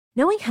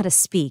Knowing how to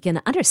speak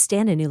and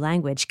understand a new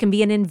language can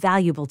be an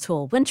invaluable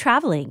tool when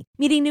traveling,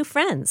 meeting new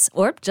friends,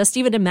 or just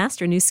even to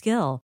master a new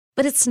skill.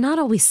 But it's not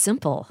always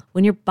simple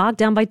when you're bogged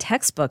down by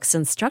textbooks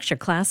and structured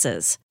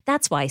classes.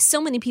 That's why so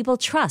many people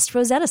trust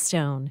Rosetta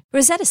Stone.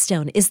 Rosetta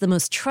Stone is the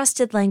most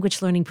trusted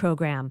language learning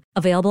program,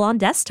 available on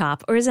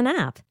desktop or as an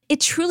app. It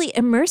truly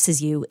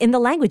immerses you in the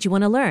language you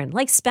want to learn,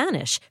 like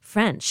Spanish,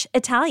 French,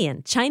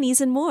 Italian,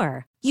 Chinese, and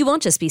more. You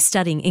won't just be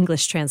studying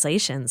English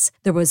translations.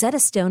 The Rosetta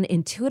Stone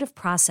intuitive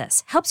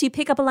process helps you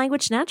pick up a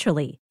language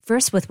naturally,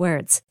 first with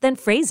words, then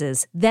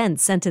phrases, then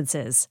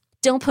sentences.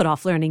 Don't put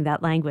off learning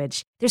that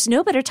language. There's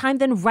no better time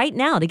than right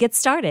now to get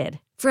started.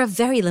 For a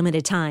very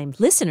limited time,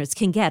 listeners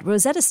can get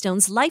Rosetta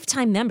Stone's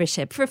lifetime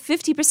membership for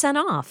 50%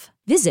 off.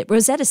 Visit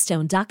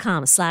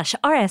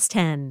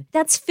rosettastone.com/rs10.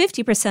 That's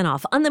 50%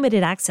 off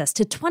unlimited access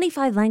to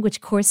 25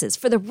 language courses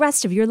for the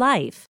rest of your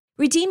life.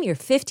 Redeem your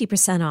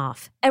 50%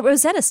 off at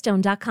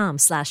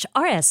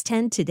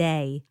rosettastone.com/rs10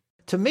 today.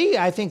 To me,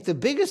 I think the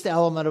biggest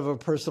element of a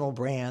personal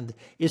brand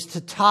is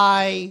to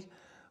tie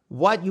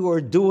what you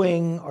are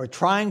doing or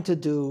trying to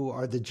do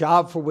or the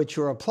job for which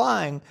you're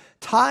applying,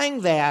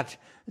 tying that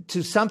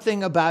to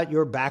something about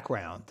your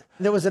background.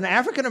 There was an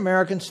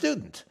African-American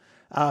student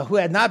who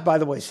had not, by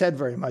the way, said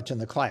very much in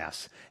the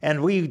class.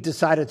 And we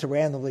decided to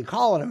randomly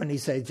call on him, and he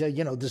said,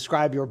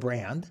 describe your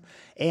brand.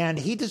 And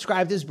he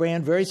described his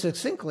brand very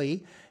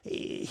succinctly.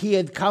 He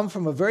had come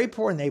from a very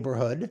poor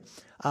neighborhood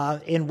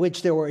in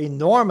which there were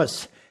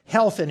enormous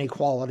health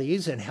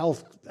inequalities and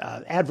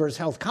adverse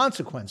health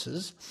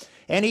consequences.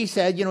 And he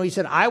said,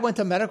 I went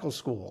to medical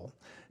school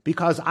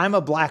because I'm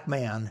a black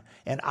man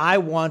and I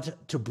want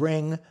to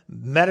bring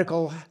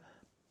medical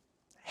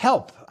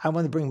help. I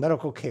want to bring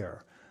medical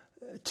care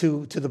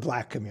to the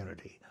black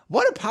community.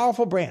 What a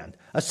powerful brand.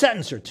 A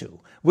sentence or two,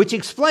 which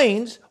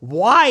explains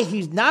why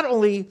he's not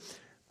only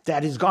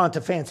that he's gone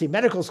to fancy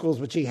medical schools,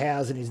 which he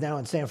has, and he's now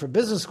in Stanford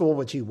Business School,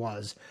 which he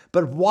was,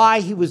 but why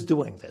he was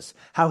doing this,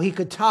 how he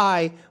could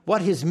tie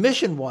what his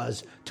mission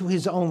was to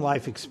his own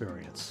life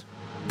experience.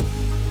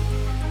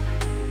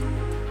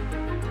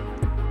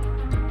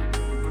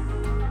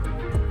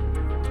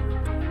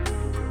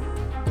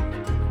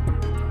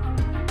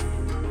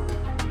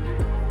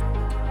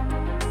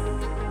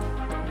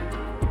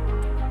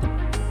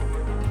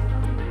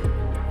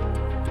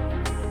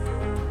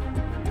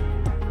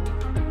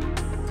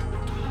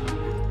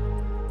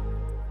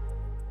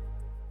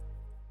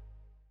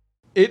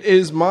 It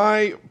is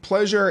my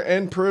pleasure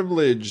and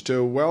privilege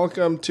to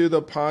welcome to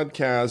the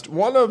podcast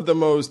one of the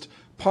most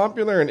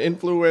popular and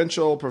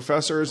influential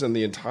professors in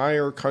the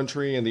entire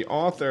country and the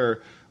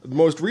author,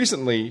 most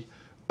recently,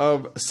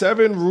 of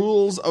 7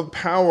 Rules of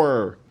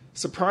Power.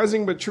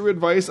 Surprising but true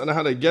advice on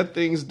how to get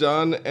things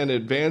done and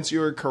advance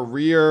your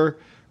career.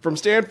 From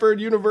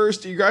Stanford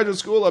University Graduate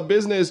School of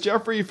Business,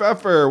 Jeffrey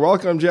Pfeffer.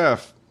 Welcome,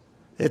 Jeff.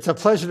 It's a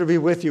pleasure to be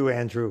with you,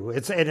 Andrew.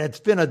 It's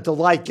been a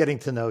delight getting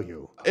to know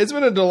you. It's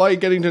been a delight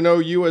getting to know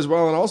you as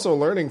well and also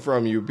learning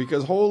from you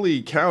because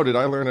holy cow, did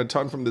I learn a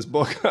ton from this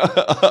book.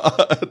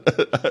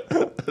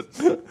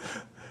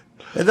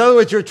 In other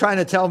words, you're trying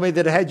to tell me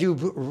that had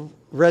you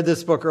read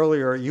this book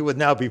earlier, you would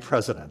now be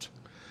president.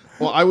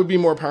 Well, I would be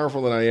more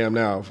powerful than I am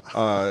now,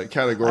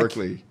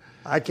 categorically.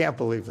 I can't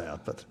believe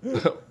that, but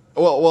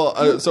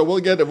so we'll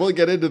get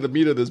into the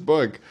meat of this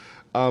book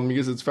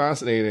because it's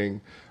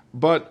fascinating.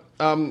 But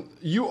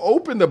you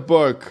open the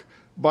book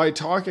by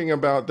talking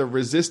about the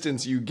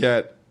resistance you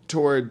get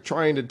toward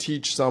trying to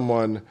teach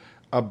someone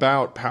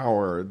about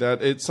power,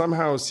 that it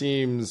somehow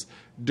seems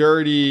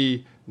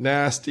dirty,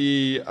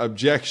 nasty,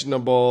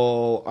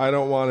 objectionable, I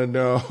don't want to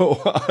know,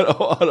 I don't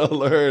want to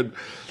learn.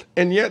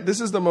 And yet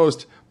this is the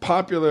most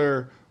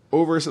popular,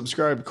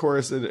 oversubscribed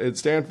course at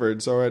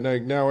Stanford, so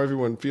now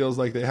everyone feels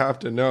like they have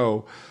to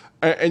know.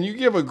 And you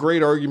give a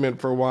great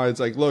argument for why it's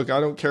like, look, I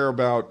don't care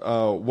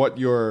about what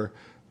your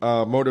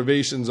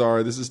motivations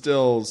are. This is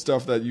still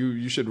stuff that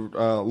you should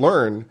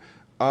learn.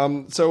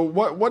 So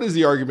what is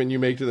the argument you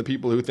make to the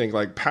people who think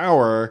like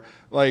power,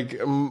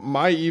 like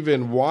my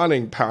even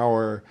wanting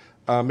power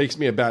makes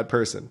me a bad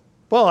person?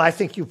 Well, I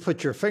think you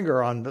put your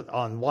finger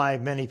on why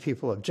many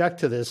people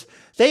object to this.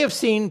 They have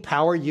seen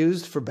power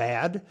used for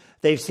bad.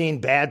 They've seen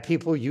bad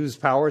people use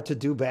power to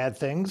do bad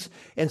things.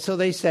 And so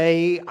they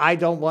say, I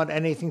don't want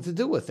anything to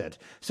do with it.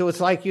 So it's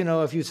like,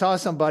 if you saw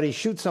somebody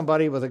shoot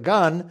somebody with a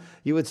gun,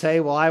 you would say,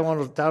 well, I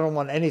don't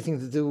want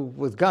anything to do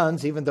with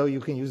guns, even though you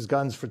can use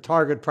guns for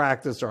target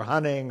practice or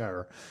hunting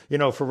or,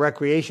 for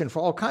recreation, for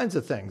all kinds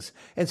of things.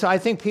 And so I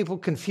think people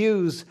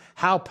confuse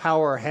how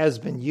power has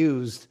been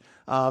used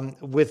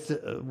with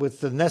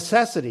the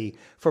necessity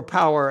for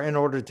power in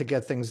order to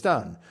get things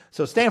done.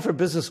 So Stanford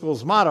Business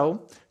School's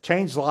motto,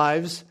 change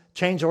lives,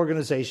 change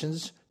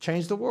organizations,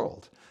 change the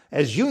world.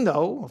 As you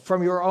know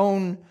from your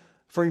own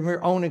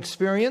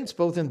experience,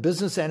 both in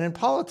business and in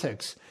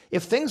politics,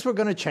 if things were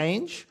going to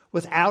change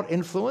without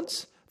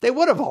influence, they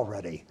would have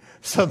already.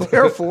 So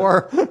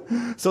therefore,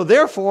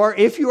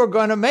 if you are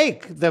going to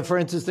make for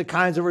instance, the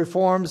kinds of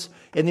reforms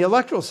in the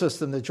electoral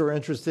system that you're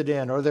interested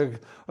in, or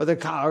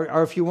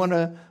if you want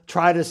to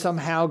try to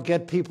somehow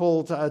get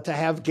people to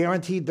have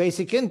guaranteed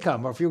basic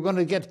income, or if you're going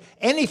to get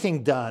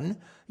anything done,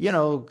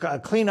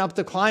 clean up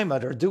the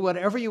climate or do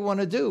whatever you want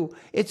to do,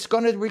 it's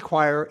going to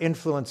require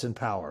influence and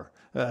power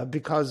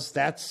because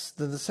that's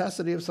the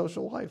necessity of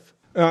social life.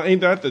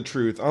 Ain't that the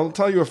truth? I'll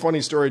tell you a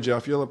funny story,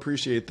 Jeff. You'll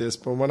appreciate this.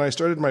 But when I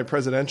started my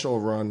presidential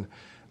run,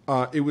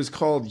 it was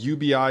called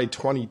UBI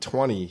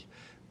 2020,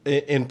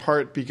 in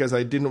part because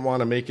I didn't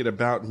want to make it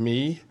about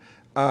me.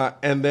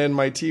 And then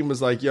my team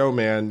was like, yo,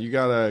 man, you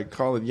got to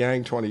call it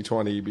Yang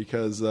 2020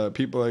 because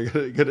people are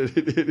going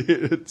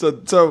to...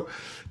 So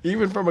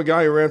even from a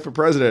guy who ran for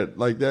president,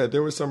 like that,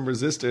 there was some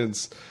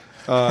resistance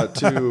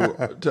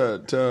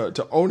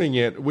to owning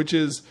it, which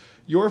is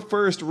your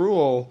first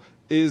rule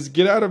is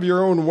get out of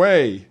your own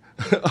way.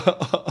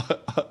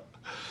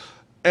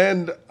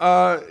 And,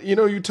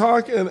 you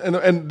talk,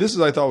 and this is,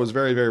 I thought was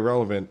very, very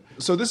relevant.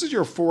 So this is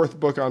your fourth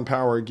book on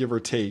power, give or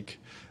take.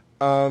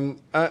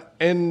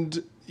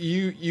 And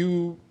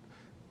you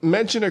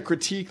mention a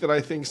critique that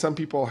I think some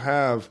people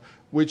have,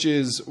 which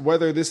is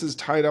whether this is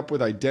tied up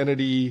with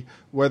identity,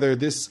 whether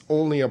this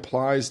only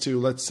applies to,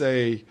 let's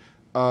say,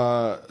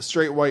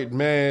 straight white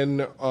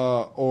men,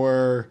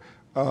 or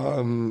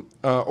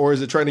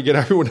is it trying to get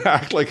everyone to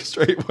act like a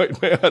straight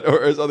white man,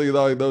 or something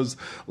along those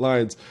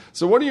lines?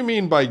 So what do you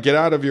mean by get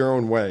out of your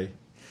own way?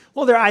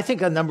 Well, there are, I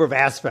think, a number of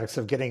aspects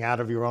of getting out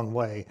of your own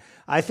way.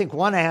 I think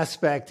one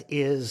aspect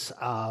is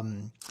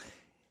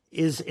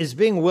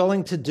being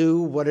willing to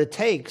do what it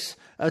takes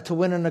to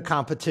win in a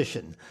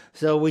competition.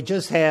 So we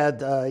just had,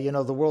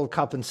 the World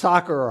Cup in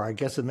soccer, or I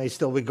guess it may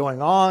still be going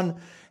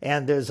on.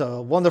 And there's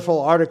a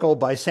wonderful article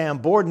by Sam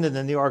Borden in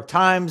the New York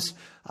Times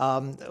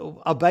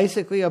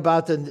basically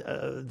about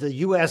the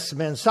U.S.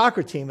 men's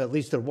soccer team, at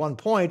least at one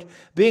point,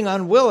 being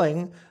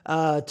unwilling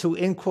to,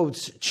 in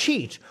quotes,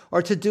 cheat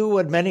or to do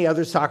what many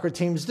other soccer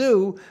teams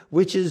do,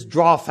 which is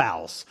draw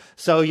fouls.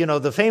 So,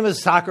 the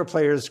famous soccer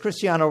players,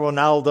 Cristiano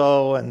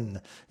Ronaldo and,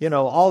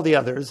 all the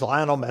others,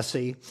 Lionel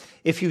Messi,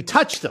 if you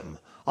touch them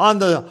on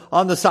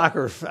the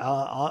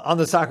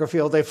soccer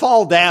field, they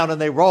fall down and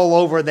they roll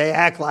over and they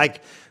act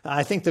like,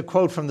 I think the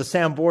quote from the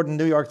Sam Borden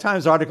New York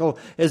Times article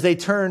is they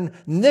turn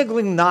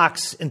niggling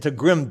knocks into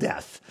grim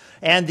death.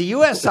 And the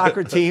U.S.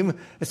 soccer team,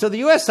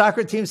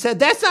 said,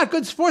 that's not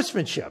good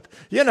sportsmanship.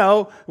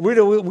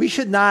 We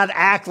should not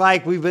act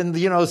like we've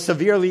been,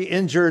 severely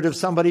injured if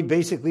somebody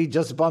basically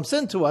just bumps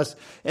into us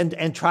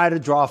and try to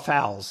draw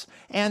fouls.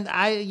 And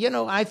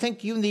I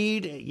think you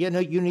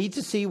need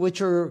to see what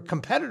your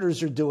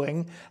competitors are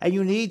doing, and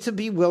you need to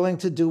be willing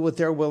to do what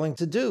they're willing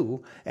to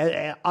do.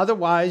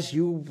 Otherwise,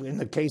 in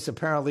the case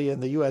apparently in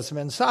the U.S.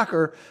 men's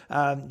soccer,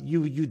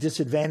 you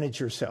disadvantage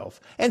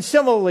yourself. And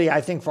similarly, I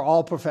think for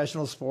all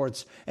professional sports,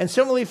 and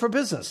similarly for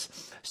business.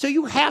 So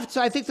you have to,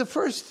 I think the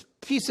first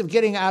piece of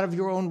getting out of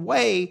your own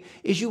way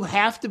is you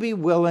have to be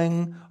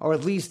willing, or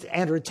at least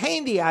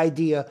entertain the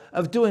idea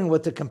of doing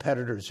what the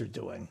competitors are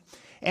doing.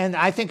 And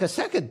I think a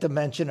second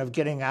dimension of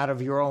getting out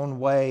of your own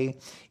way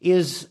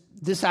is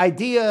this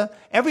idea,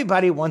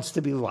 everybody wants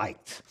to be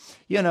liked.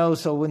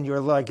 So when you're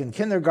like in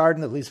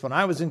kindergarten, at least when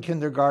I was in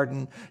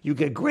kindergarten, you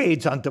get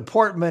grades on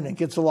deportment and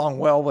gets along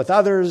well with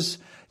others,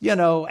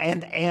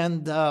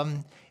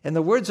 in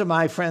the words of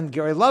my friend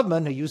Gary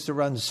Loveman, who used to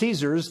run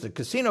Caesars, the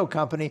casino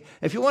company,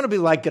 if you want to be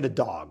like, get a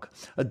dog.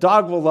 A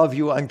dog will love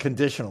you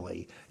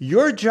unconditionally.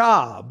 Your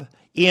job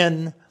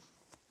in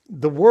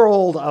the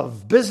world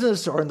of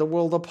business or in the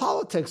world of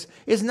politics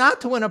is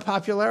not to win a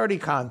popularity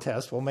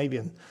contest. Well, maybe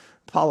in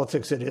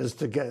politics it is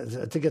to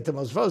get the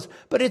most votes,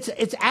 but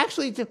it's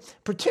actually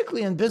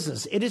particularly in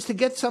business, it is to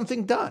get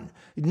something done.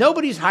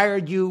 Nobody's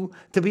hired you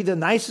to be the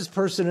nicest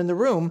person in the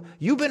room.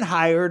 You've been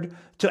hired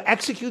to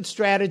execute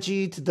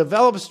strategy, to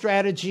develop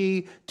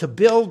strategy, to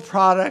build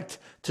product,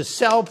 to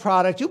sell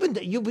product. You've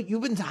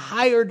been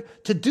hired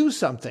to do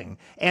something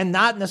and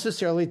not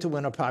necessarily to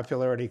win a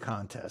popularity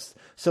contest.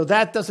 So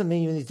that doesn't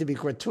mean you need to be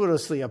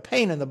gratuitously a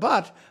pain in the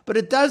butt, but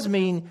it does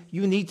mean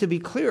you need to be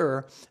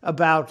clear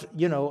about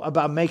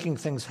making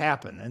things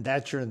happen.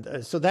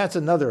 And so that's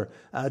another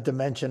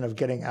dimension of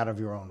getting out of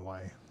your own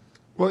way.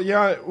 Well,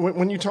 yeah,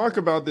 when you talk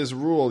about this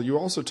rule, you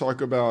also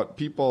talk about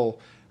people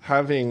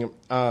having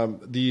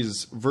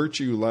these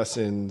virtue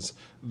lessons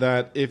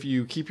that if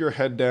you keep your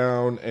head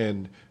down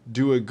and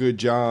do a good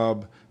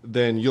job,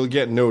 then you'll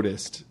get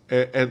noticed.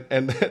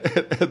 And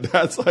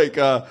that's like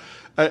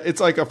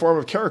it's like a form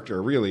of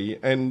character, really.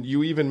 And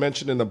you even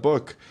mentioned in the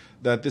book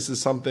that this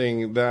is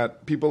something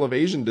that people of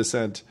Asian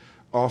descent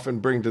often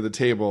bring to the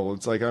table.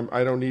 It's like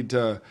I don't need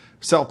to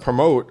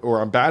self-promote,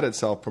 or I'm bad at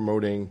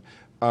self-promoting.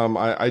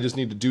 I just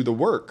need to do the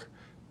work.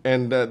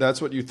 And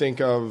that's what you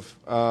think of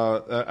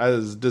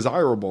as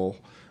desirable.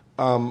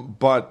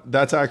 But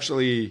that's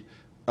actually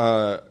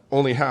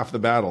only half the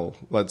battle,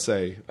 let's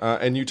say.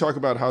 And you talk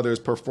about how there's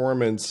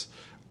performance,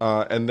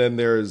 and then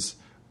there's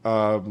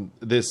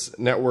this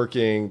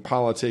networking,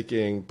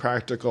 politicking,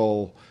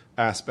 practical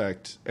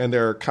aspect, and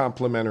they're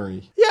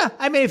complementary. Yeah,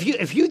 I mean,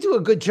 if you do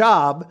a good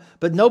job,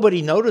 but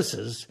nobody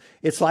notices,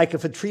 it's like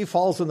if a tree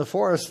falls in the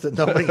forest and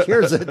nobody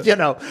hears it,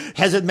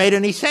 has it made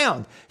any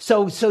sound?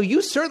 So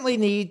you certainly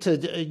need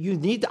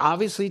to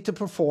obviously to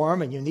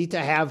perform, and you need to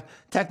have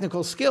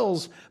technical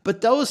skills,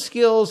 but those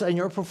skills and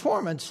your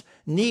performance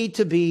need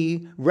to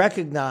be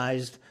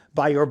recognized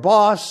by your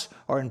boss,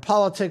 or in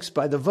politics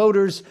by the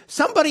voters.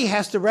 Somebody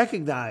has to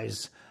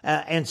recognize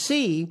and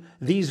see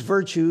these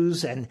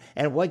virtues and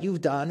what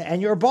you've done.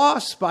 And your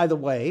boss, by the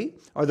way,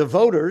 or the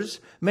voters,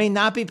 may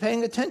not be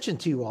paying attention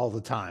to you all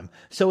the time.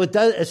 So it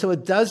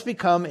does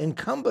become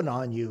incumbent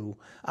on you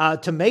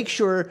to make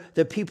sure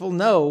that people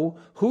know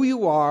who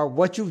you are,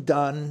 what you've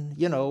done,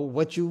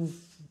 what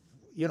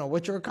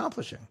you're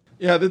accomplishing.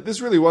 Yeah, this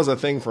really was a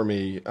thing for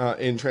me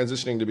in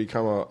transitioning to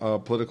become a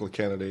political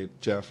candidate,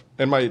 Jeff.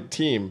 And my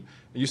team,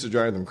 it used to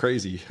drive them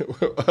crazy.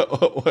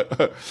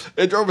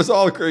 It drove us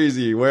all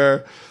crazy,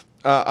 where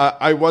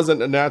I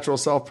wasn't a natural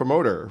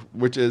self-promoter,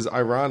 which is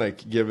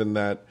ironic given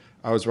that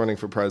I was running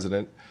for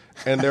president.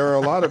 And there are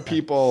a lot of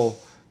people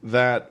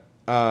that,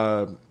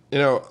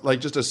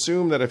 just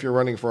assume that if you're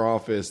running for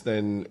office,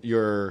 then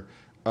you're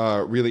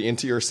really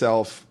into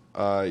yourself.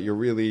 You're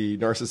really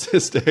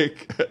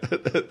narcissistic,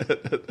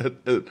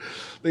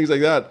 things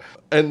like that.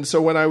 And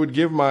so when I would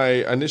give my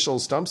initial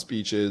stump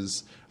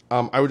speeches,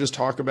 I would just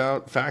talk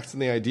about facts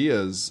and the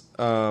ideas.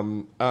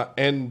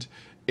 And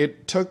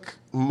it took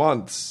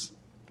months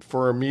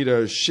for me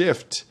to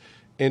shift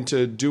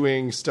into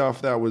doing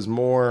stuff that was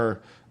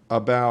more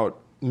about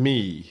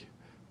me.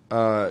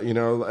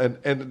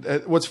 And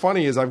what's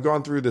funny is I've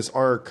gone through this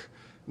arc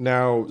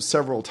now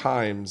several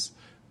times.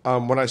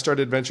 When I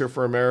started Venture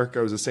for America,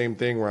 it was the same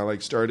thing, where I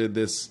started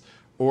this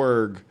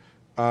org,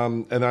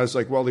 and I was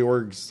like, well, the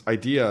org's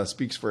idea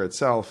speaks for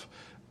itself.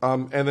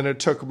 And then it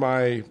took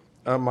my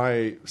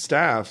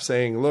staff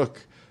saying,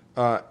 look,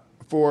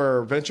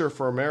 for Venture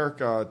for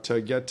America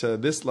to get to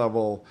this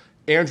level,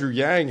 Andrew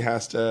Yang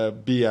has to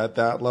be at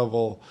that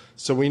level.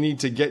 So we need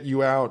to get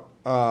you out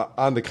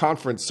on the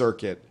conference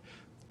circuit.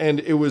 And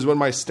it was when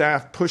my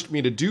staff pushed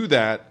me to do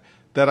that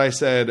I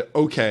said,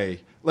 okay.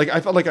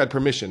 I felt like I had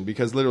permission,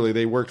 because literally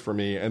they worked for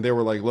me, and they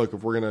were like, look,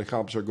 if we're going to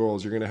accomplish our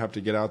goals, you're going to have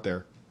to get out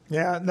there.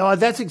 Yeah, no,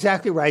 that's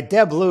exactly right.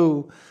 Deb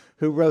Liu,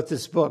 who wrote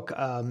this book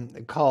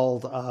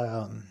called,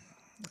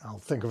 I'll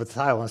think of the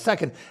title in a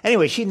second.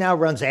 Anyway, she now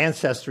runs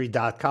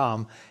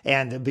Ancestry.com.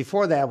 And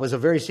before that was a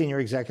very senior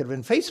executive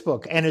in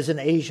Facebook, and is an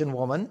Asian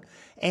woman.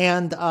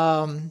 And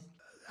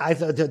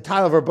the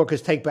title of her book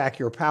is "Take Back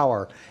Your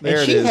Power."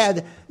 And she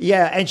had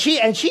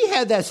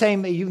that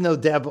same.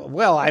 Deb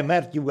well. I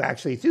met you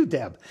actually through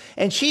Deb,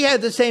 and she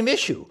had the same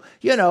issue.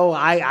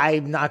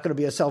 I'm not going to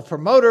be a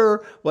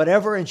self-promoter,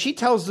 whatever. And she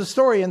tells the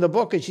story in the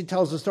book, and she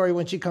tells the story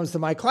when she comes to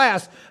my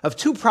class of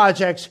two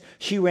projects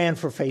she ran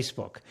for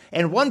Facebook,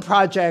 and one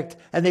project,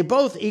 and they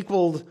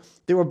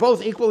were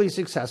both equally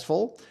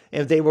successful,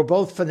 and they were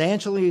both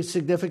financially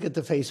significant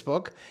to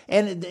Facebook.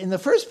 And in the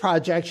first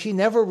project, she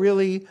never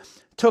really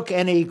took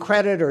any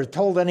credit or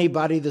told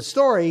anybody the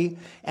story.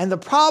 And the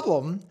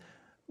problem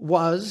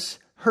was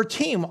her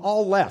team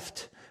all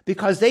left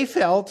because they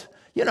felt,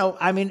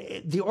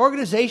 the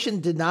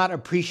organization did not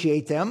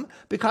appreciate them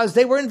because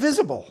they were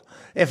invisible.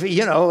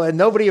 And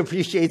nobody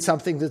appreciates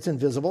something that's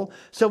invisible.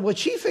 So what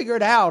she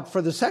figured out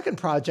for the second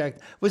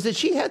project was that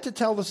she had to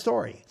tell the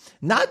story,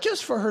 not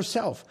just for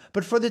herself,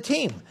 but for the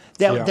team.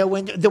 That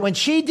when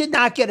she did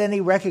not get any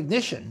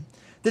recognition,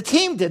 the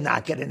team did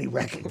not get any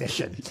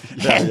recognition.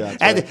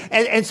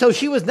 And so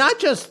she was not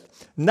just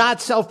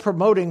not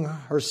self-promoting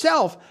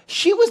herself,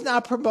 she was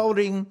not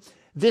promoting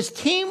this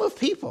team of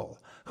people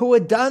who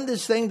had done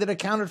this thing that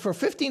accounted for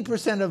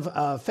 15%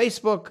 of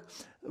Facebook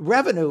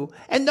revenue,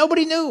 and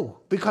nobody knew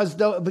because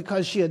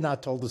she had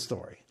not told the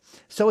story.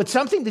 So it's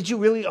something that you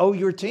really owe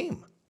your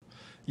team.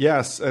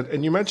 Yes,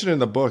 and you mentioned in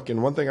the book,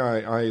 and one thing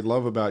I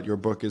love about your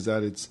book is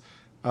that it's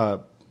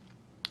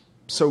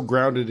so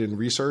grounded in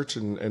research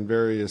and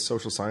various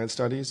social science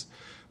studies.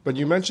 But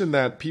you mentioned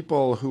that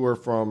people who are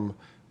from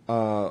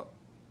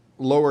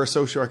lower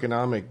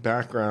socioeconomic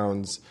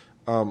backgrounds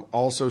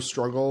also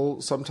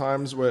struggle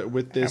sometimes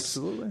with this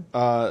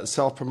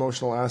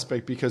self-promotional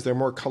aspect because they're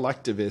more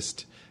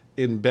collectivist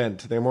in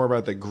bent. They're more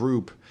about the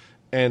group,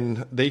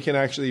 and they can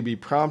actually be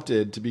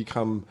prompted to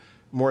become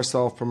more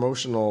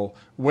self-promotional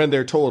when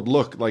they're told,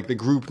 look, the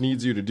group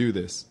needs you to do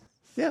this.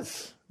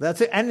 Yes. That's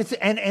it.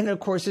 And of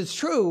course it's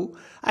true.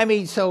 I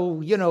mean,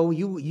 so,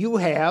 you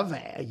have,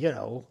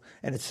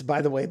 and it's,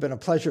 by the way, been a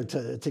pleasure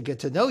to get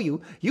to know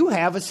you. You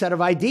have a set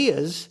of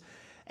ideas,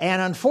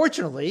 and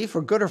unfortunately,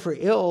 for good or for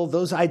ill,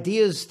 those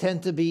ideas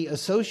tend to be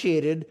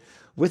associated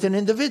with an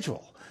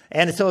individual.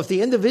 And so if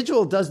the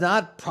individual does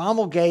not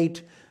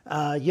promulgate,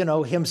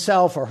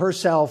 himself or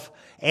herself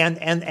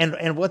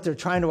and what they're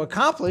trying to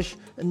accomplish,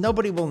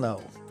 nobody will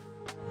know.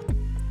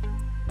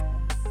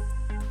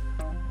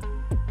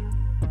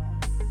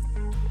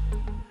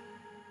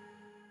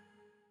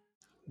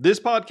 This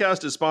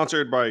podcast is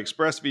sponsored by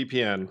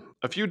ExpressVPN.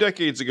 A few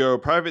decades ago,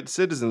 private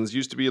citizens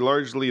used to be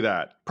largely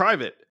that,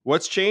 private.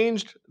 What's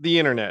changed? The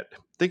internet.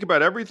 Think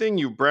about everything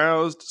you've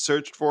browsed,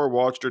 searched for,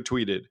 watched, or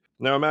tweeted.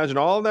 Now imagine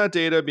all of that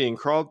data being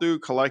crawled through,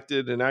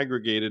 collected, and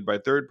aggregated by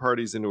third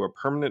parties into a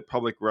permanent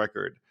public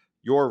record,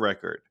 your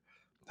record.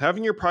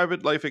 Having your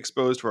private life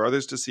exposed for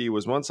others to see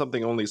was once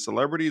something only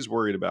celebrities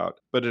worried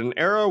about. But in an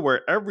era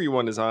where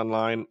everyone is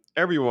online,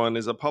 everyone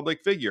is a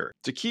public figure.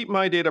 To keep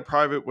my data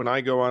private when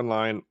I go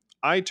online,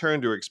 I turn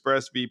to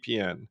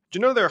ExpressVPN. Do you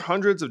know there are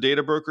hundreds of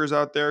data brokers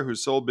out there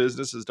whose sole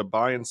business is to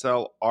buy and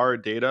sell our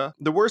data?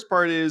 The worst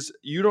part is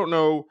you don't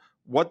know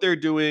what they're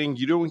doing.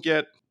 You don't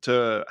get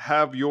to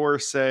have your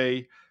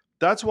say.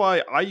 That's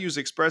why I use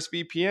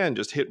ExpressVPN.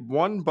 Just hit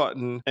one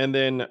button and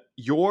then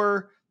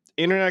your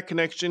internet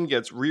connection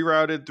gets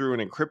rerouted through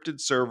an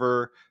encrypted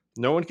server.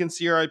 No one can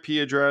see your IP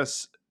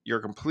address.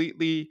 You're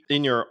completely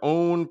in your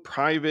own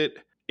private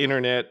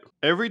internet.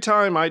 Every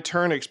time I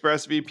turn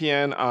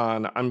ExpressVPN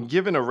on, I'm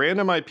given a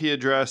random IP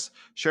address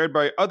shared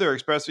by other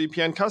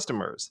ExpressVPN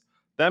customers.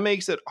 That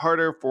makes it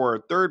harder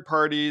for third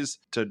parties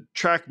to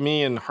track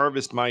me and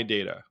harvest my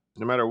data.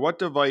 No matter what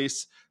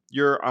device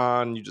you're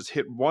on, you just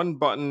hit one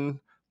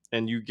button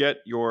and you get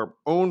your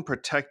own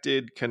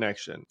protected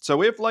connection.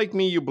 So if, like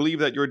me, you believe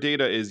that your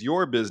data is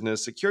your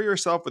business, secure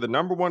yourself with the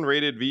 /1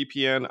 rated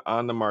VPN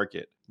on the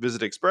market.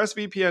 Visit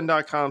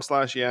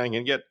expressvpn.com/yang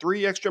and get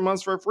 3 extra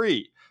months for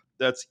free.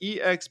 That's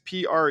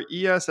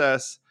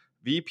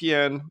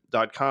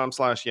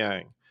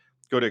expressvpn.com/yang.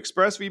 Go to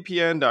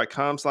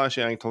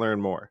expressvpn.com/yang to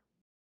learn more.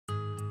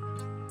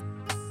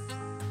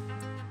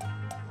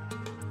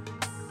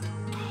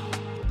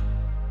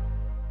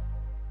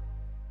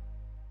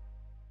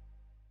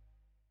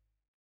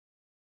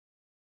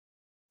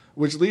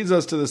 Which leads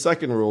us to the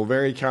second rule,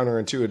 very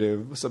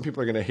counterintuitive. Some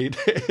people are going to hate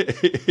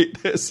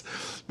this.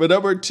 But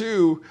number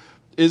 2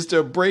 is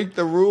to break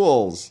the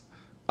rules.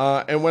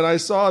 And when I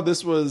saw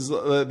this was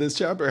this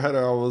chapter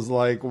header, I was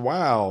like,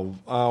 wow,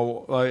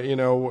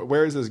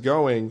 where is this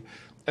going?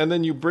 And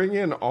then you bring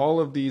in all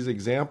of these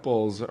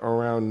examples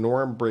around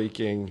norm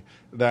breaking,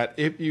 that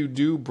if you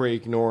do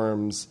break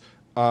norms,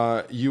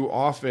 you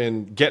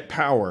often get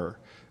power.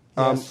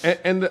 Yes.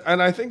 And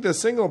I think the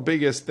single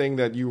biggest thing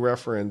that you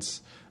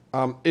reference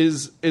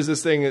is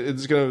this thing.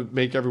 It's going to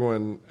make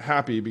everyone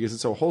happy because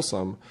it's so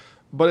wholesome,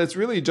 but it's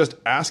really just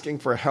asking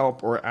for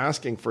help or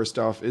asking for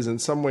stuff is in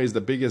some ways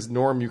the biggest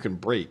norm you can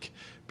break,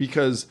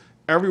 because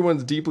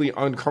everyone's deeply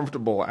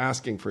uncomfortable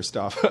asking for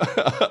stuff.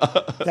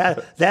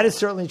 That is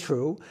certainly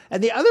true.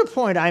 And the other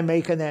point I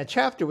make in that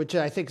chapter, which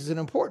I think is an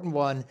important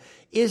one,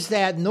 is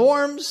that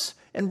norms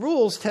and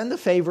rules tend to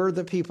favor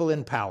the people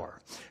in power.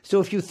 So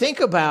if you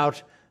think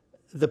about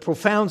the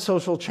profound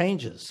social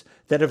changes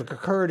that have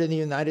occurred in the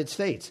United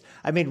States.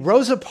 I mean,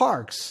 Rosa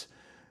Parks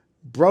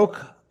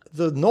broke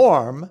the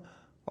norm,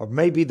 or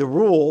maybe the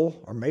rule,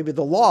 or maybe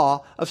the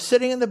law, of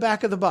sitting in the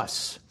back of the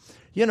bus.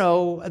 You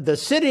know, the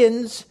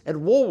sit-ins at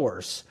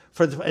Woolworths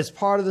as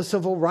part of the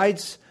civil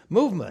rights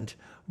movement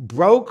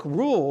broke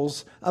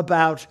rules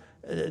about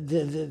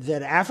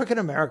that African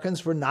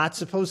Americans were not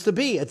supposed to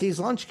be at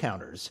these lunch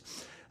counters.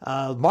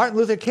 Martin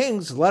Luther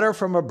King's letter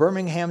from a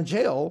Birmingham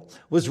jail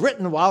was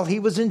written while he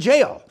was in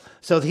jail.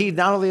 So he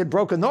not only had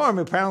broken a norm,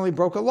 he apparently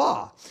broke a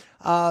law.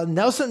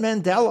 Nelson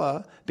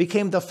Mandela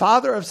became the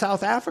father of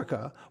South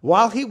Africa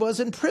while he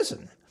was in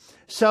prison.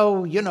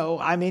 So, you know,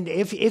 I mean,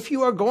 if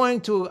you are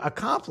going to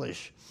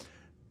accomplish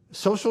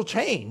social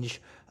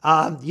change,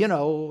 you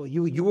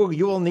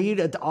will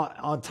need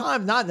on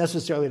time, not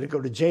necessarily to go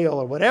to jail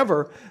or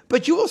whatever,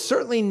 but you will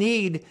certainly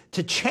need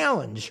to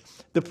challenge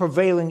the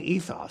prevailing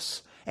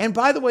ethos. And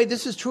by the way,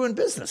 this is true in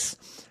business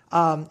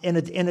in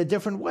a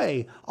different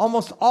way.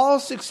 Almost all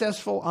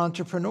successful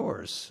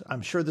entrepreneurs,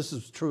 I'm sure this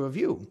is true of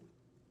you,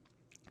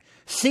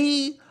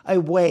 see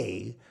a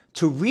way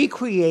to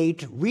recreate,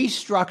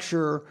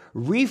 restructure,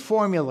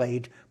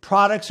 reformulate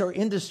products or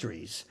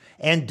industries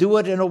and do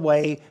it in a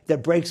way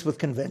that breaks with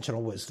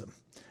conventional wisdom.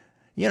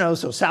 You know,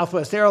 so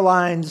Southwest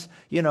Airlines,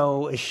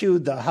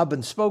 eschewed the hub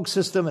and spoke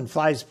system and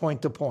flies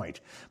point to point.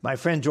 My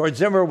friend George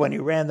Zimmer, when he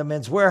ran the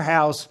Men's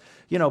Warehouse,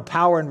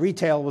 power in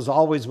retail was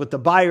always with the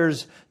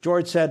buyers.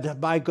 George said,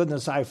 my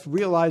goodness, I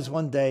realized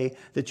one day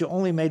that you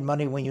only made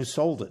money when you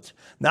sold it,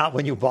 not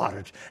when you bought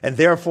it. And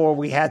therefore,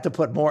 we had to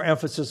put more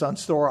emphasis on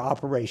store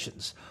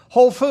operations.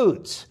 Whole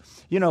Foods,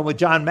 with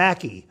John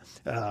Mackey,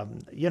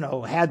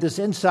 had this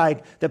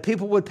insight that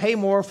people would pay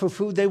more for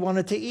food they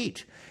wanted to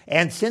eat.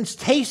 And since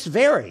tastes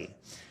vary,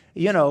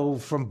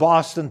 from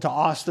Boston to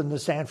Austin to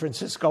San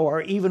Francisco,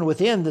 or even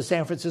within the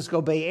San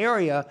Francisco Bay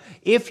Area,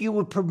 if you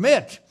would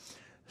permit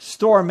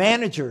store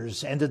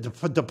managers and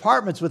the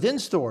departments within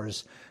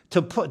stores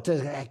to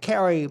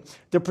carry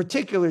the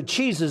particular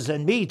cheeses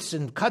and meats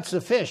and cuts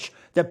of fish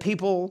that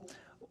people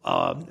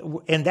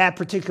in that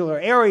particular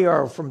area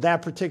or from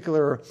that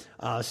particular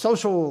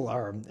social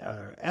or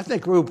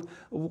ethnic group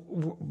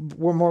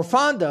were more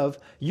fond of,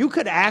 you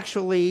could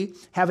actually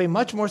have a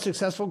much more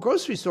successful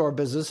grocery store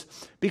business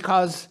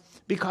because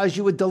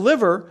you would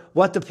deliver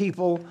what the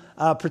people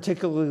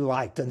particularly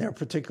liked and their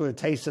particular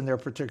tastes and their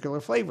particular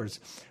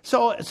flavors.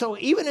 So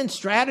even in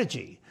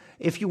strategy,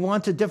 if you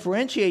want to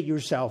differentiate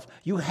yourself,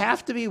 you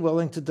have to be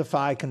willing to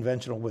defy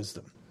conventional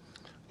wisdom.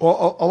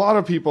 Well, a lot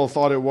of people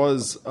thought it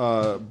was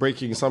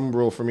breaking some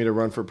rule for me to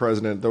run for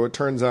president, though it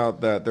turns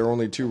out that there are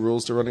only 2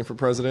 rules to running for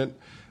president.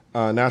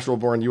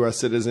 Natural-born U.S.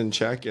 citizen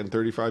check and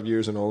 35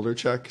 years and older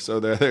check. So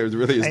there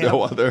really is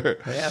no other.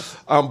 Yes.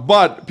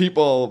 But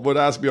people would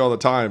ask me all the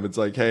time. It's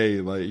like,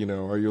 hey, like, you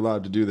know, are you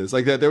allowed to do this?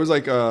 Like that. There was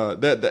like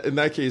that in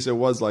that case, it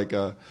was like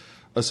a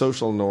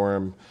social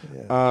norm.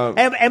 Yeah.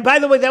 And by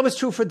the way, that was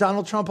true for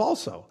Donald Trump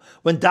also.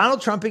 When Donald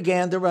Trump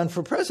began to run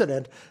for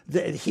president,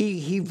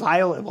 he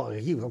violated, well,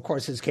 of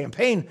course, his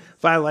campaign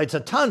violates a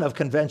ton of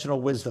conventional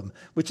wisdom,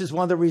 which is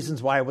one of the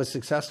reasons why it was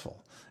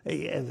successful,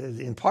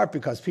 in part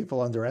because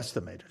people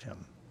underestimated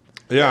him.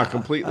 Yeah,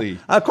 completely.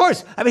 Of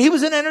course. I mean, he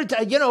was an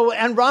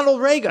and Ronald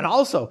Reagan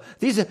also.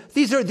 These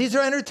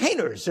are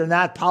entertainers. They're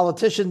not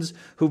politicians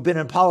who've been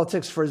in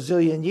politics for a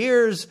zillion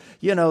years.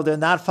 You know, they're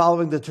not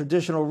following the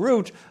traditional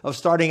route of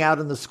starting out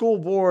in the school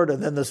board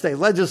and then the state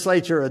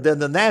legislature and then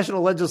the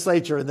national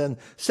legislature and then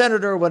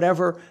senator or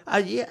whatever.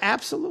 Yeah,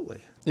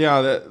 absolutely.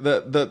 Yeah,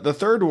 the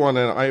third one,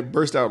 and I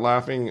burst out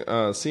laughing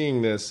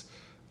seeing this.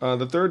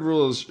 The third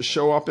rule is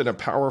show up in a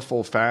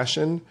powerful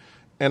fashion.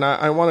 And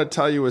I want to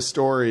tell you a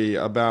story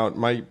about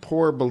my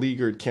poor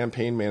beleaguered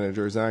campaign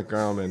manager, Zach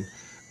Grauman,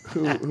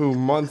 who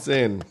months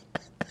in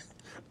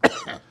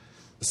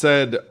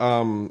said,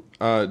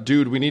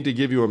 dude, we need to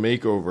give you a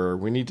makeover.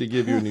 We need to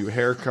give you a new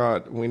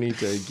haircut. We need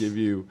to give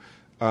you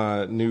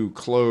new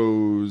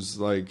clothes,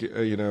 like,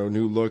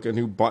 new look, a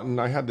new button.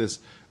 I had this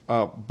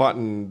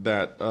button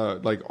that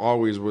like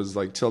always was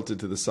like tilted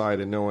to the side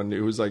and no one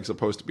knew. It was like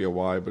supposed to be a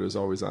Y, but it was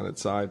always on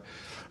its side.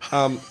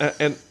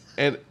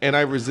 And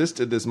I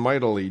resisted this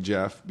mightily,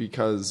 Jeff,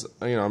 because,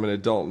 I'm an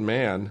adult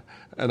man.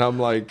 And I'm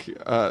like,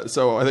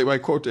 so I think my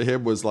quote to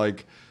him was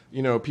like,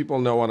 people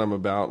know what I'm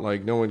about.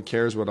 Like, no one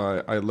cares what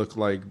I look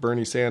like.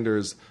 Bernie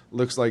Sanders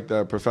looks like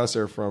the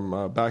professor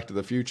from Back to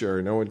the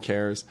Future. No one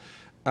cares.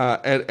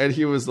 And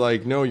he was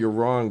like, no, you're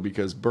wrong,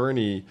 because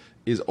Bernie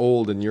is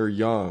old and you're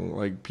young.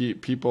 Like,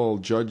 people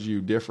judge you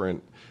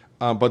different.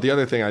 But the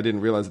other thing I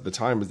didn't realize at the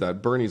time is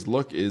that Bernie's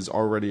look is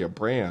already a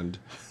brand.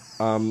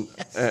 And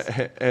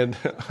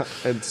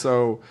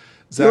so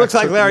Zach he looks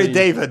like Larry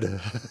David.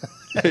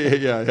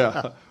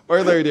 yeah.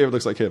 Or Larry David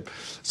looks like him.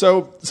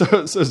 So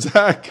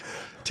Zach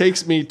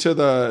takes me to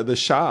the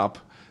shop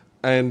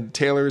and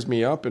tailors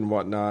me up and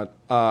whatnot.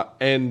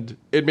 And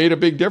it made a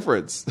big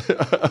difference.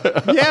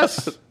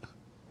 Yes.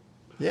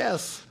 Yeah.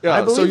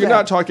 So you're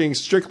not talking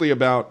strictly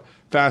about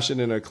fashion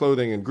in a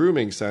clothing and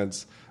grooming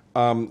sense.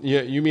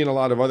 You mean a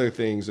lot of other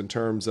things in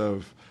terms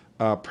of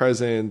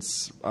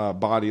presence,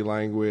 body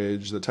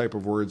language, the type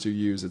of words you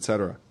use,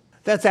 etc.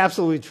 That's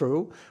absolutely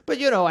true.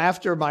 But,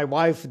 after my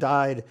wife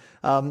died,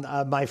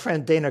 my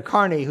friend Dana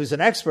Carney, who's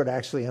an expert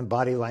actually in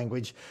body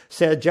language,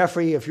 said,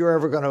 Jeffrey, if you're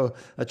ever going to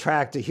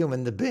attract a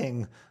human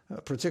being,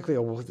 particularly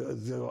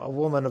a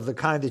woman of the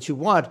kind that you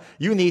want,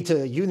 you need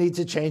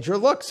to change your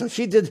look. So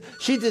she did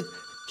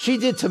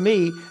to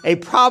me a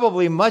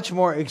probably much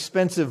more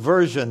expensive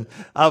version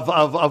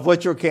of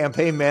what your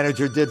campaign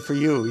manager did for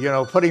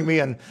you, putting me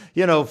in,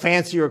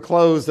 fancier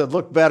clothes that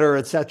look better,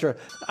 etc.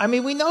 I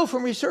mean, we know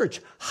from research,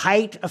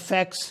 height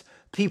affects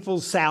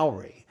people's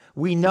salary.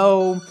 We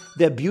know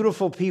that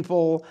beautiful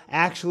people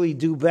actually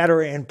do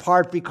better in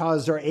part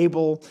because they're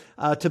able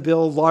to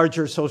build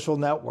larger social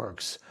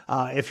networks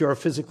if you're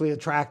physically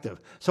attractive.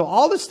 So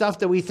all the stuff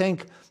that we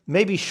think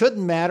maybe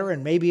shouldn't matter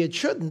and maybe it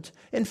shouldn't,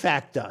 in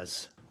fact,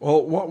 does.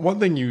 Well, one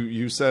thing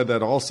you said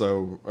that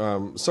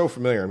also so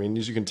familiar. I mean,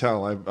 as you can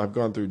tell, I've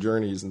gone through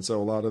journeys, and so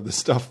a lot of this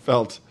stuff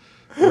felt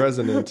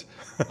resonant.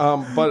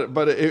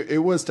 But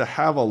it was to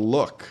have a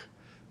look.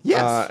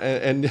 Yes.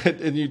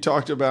 And you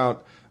talked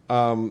about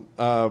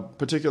a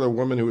particular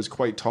woman who was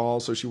quite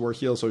tall, so she wore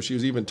heels, so she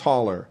was even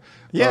taller.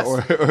 Yes.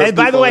 And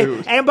by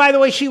the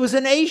way, she was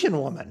an Asian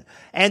woman,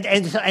 and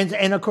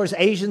of course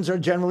Asians are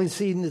generally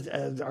seen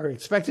are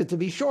expected to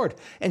be short,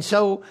 and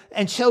so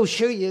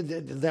she,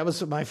 that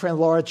was my friend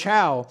Laura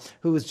Chow,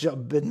 who has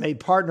been made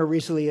partner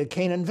recently at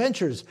Canaan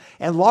Ventures,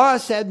 and Laura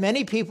said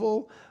many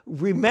people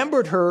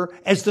remembered her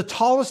as the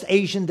tallest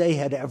Asian they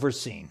had ever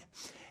seen.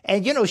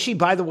 And, she,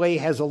 by the way,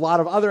 has a lot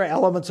of other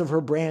elements of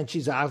her brand.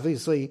 She's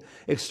obviously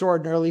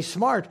extraordinarily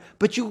smart,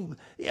 but you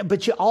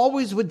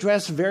always would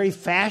dress very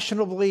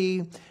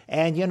fashionably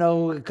and,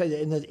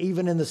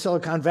 even in the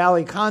Silicon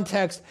Valley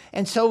context.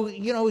 And so,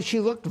 she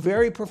looked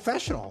very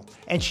professional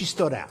and she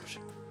stood out.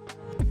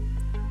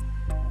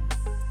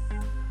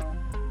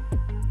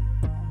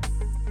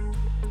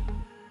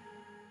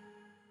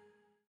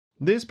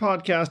 This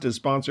podcast is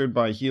sponsored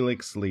by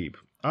Helix Sleep.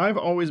 I've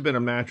always been a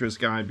mattress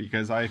guy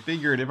because I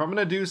figured if I'm going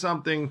to do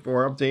something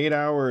for up to 8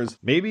 hours,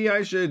 maybe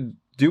I should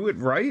do it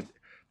right.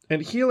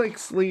 And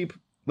Helix Sleep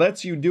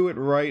lets you do it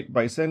right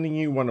by sending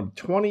you one of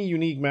 20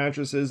 unique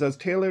mattresses that's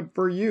tailored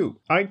for you.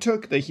 I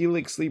took the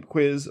Helix Sleep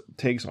quiz,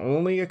 takes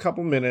only a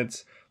couple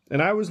minutes,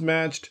 and I was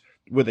matched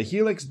with a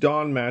Helix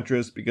Dawn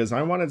mattress because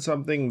I wanted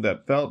something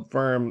that felt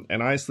firm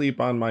and I sleep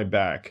on my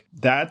back.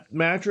 That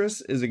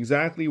mattress is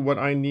exactly what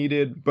I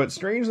needed, but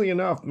strangely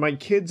enough, my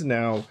kids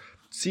now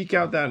seek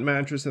out that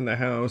mattress in the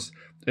house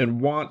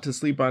and want to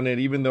sleep on it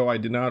even though I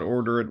did not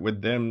order it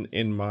with them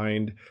in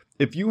mind.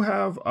 If you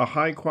have a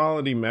high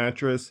quality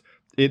mattress,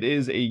 it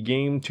is a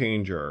game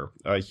changer,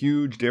 a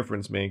huge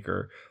difference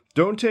maker.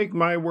 Don't take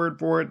my word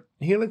for it.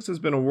 Helix has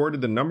been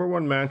awarded the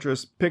 #1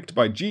 mattress picked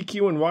by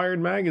GQ and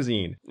Wired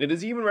magazine. It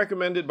is even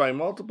recommended by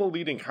multiple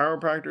leading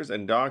chiropractors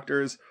and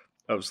doctors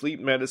of sleep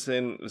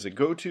medicine as a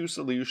go-to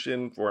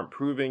solution for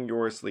improving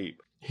your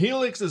sleep.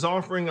 Helix is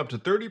offering up to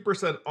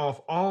 30% off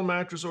all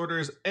mattress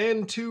orders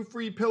and 2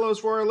 free pillows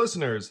for our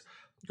listeners.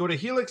 Go to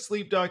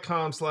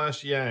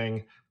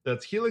helixsleep.com/yang.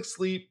 That's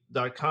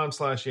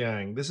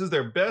helixsleep.com/yang. This is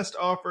their best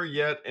offer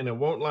yet, and it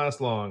won't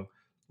last long.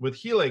 With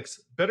Helix,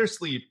 better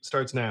sleep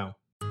starts now.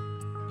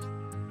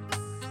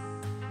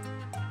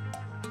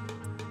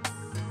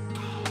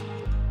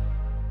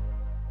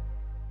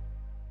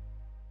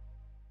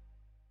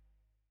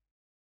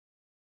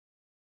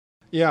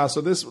 Yeah, so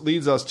this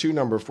leads us to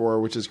number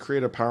 4, which is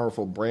create a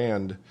powerful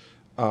brand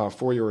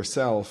for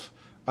yourself.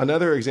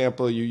 Another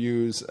example you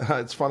use,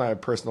 it's fun, I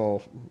have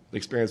personal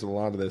experience with a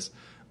lot of this.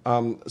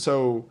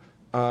 So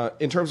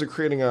in terms of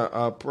creating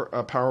a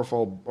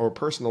powerful or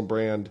personal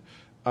brand,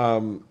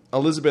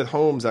 Elizabeth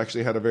Holmes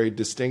actually had a very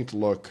distinct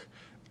look.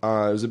 It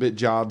was a bit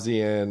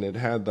Jobsian. It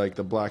had like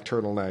the black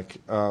turtleneck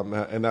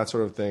and that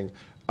sort of thing.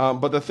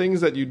 But the things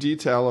that you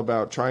detail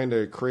about trying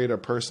to create a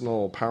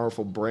personal,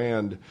 powerful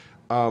brand,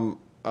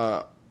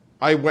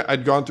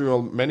 I'd gone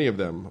through many of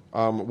them,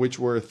 which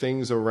were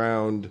things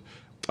around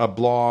a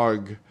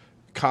blog,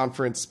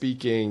 conference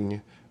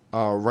speaking,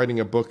 writing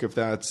a book if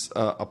that's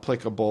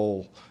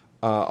applicable,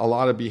 a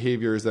lot of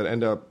behaviors that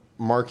end up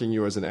marking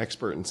you as an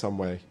expert in some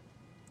way.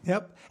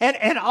 Yep.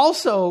 And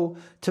also,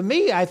 to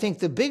me, I think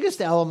the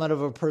biggest element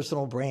of a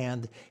personal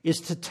brand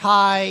is to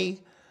tie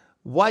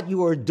what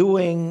you are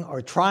doing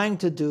or trying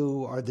to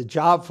do or the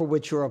job for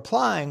which you're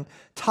applying,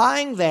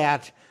 tying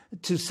that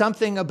to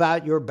something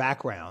about your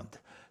background.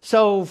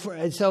 So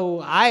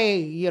I,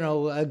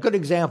 a good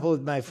example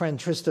is my friend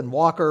Tristan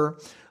Walker,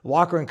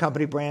 Walker and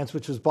Company Brands,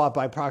 which was bought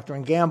by Procter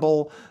 &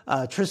 Gamble.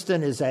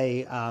 Tristan is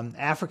a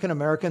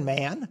African-American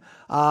man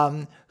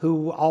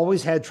who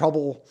always had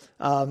trouble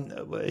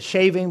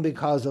shaving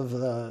because of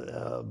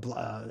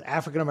the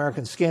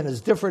African-American skin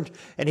is different,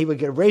 and he would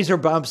get razor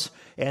bumps,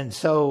 and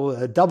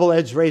so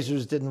double-edged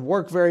razors didn't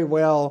work very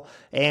well.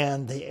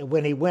 And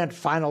when he went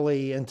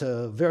finally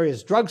into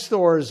various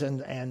drugstores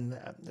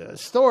and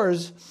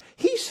stores,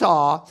 he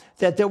saw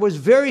that there was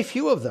very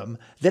few of them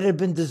that had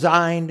been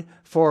designed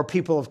for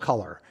people of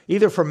color,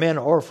 either for men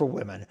or for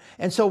women.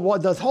 And so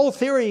the whole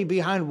theory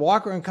behind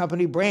Walker and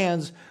Company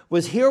Brands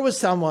was here was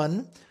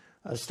someone,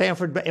 a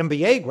Stanford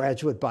MBA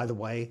graduate, by the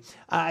way,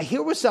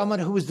 here was someone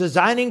who was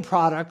designing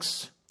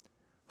products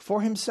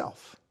for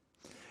himself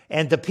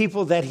and the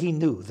people that he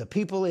knew, the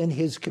people in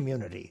his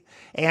community.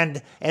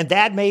 And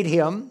that made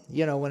him,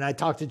 when I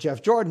talked to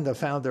Jeff Jordan, the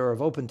founder of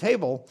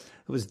OpenTable,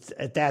 who was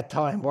at that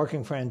time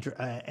working for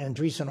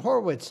Andreessen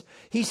Horowitz,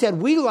 he said,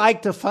 we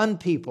like to fund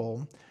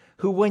people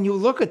who, when you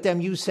look at them,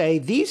 you say,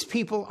 these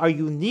people are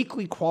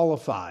uniquely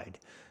qualified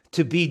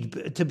to be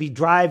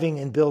driving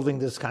and building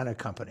this kind of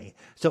company.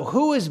 So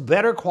who is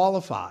better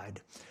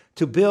qualified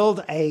to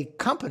build a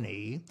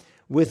company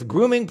with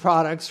grooming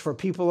products for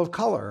people of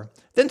color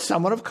than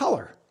someone of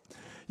color?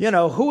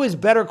 Who is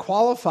better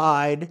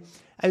qualified?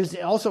 It was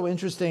also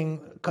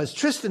interesting because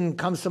Tristan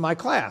comes to my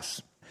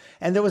class,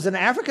 and there was an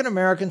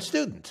African-American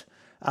student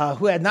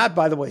who had not,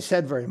 by the way,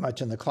 said very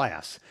much in the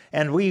class.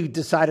 And we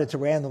decided to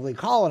randomly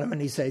call on him,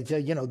 and he said,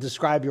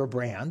 describe your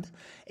brand.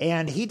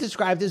 And he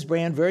described his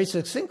brand very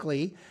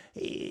succinctly.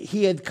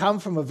 He had come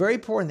from a very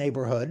poor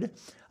neighborhood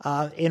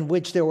in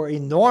which there were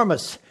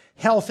enormous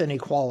health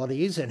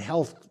inequalities and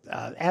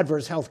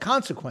adverse health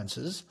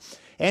consequences.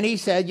 And he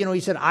said,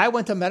 I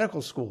went to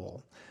medical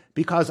school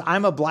because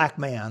I'm a black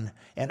man,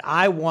 and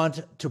I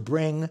want to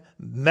bring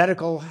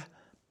medical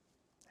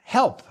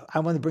help. I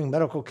want to bring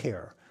medical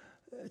care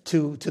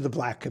to the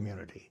black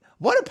community.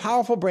 What a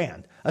powerful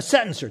brand. A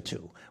sentence or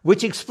two,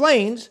 which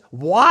explains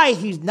why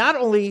he's not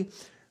only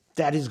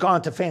that he's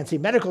gone to fancy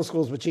medical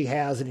schools, which he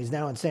has, and he's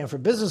now in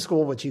Stanford Business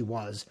School, which he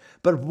was,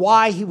 but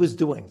why he was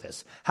doing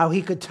this, how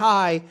he could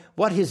tie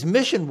what his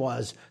mission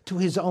was to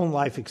his own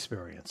life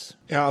experience.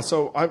 Yeah,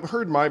 so I've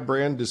heard my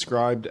brand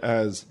described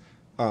as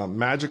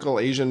magical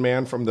Asian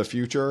man from the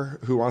future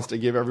who wants to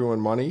give everyone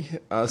money.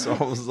 So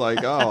I was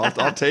like,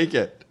 I'll take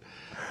it.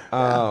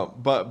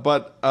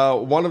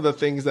 But one of the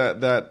things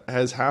that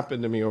has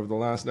happened to me over the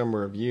last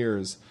number of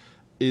years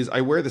is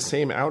I wear the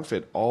same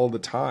outfit all the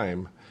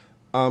time.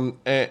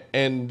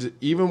 And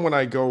even when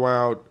I go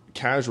out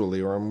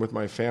casually or I'm with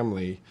my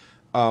family,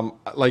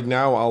 like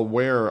now I'll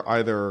wear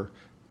either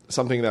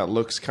something that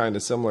looks kind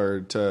of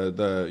similar to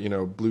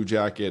the, blue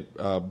jacket,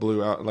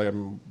 blue out, like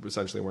I'm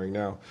essentially wearing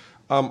now,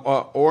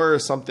 or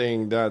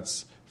something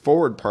that's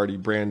Forward Party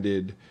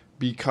branded,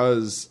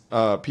 because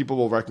people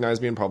will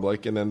recognize me in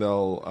public, and then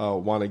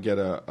they'll want to get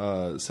a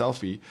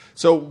selfie.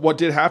 So what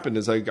did happen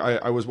is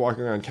I was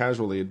walking around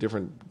casually at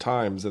different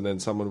times, and then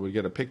someone would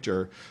get a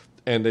picture,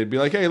 and they'd be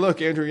like, "Hey,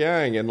 look, Andrew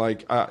Yang," and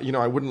like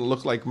I wouldn't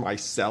look like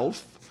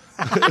myself.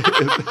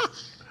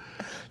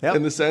 Yep.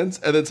 In the sense,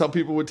 and then some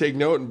people would take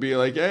note and be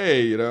like,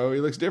 "Hey, he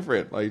looks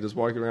different, like just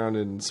walking around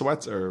in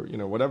sweats or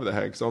whatever the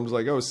heck." So I'm just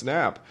like, "Oh,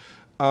 snap!"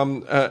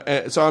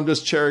 So I'm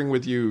just sharing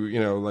with you,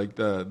 like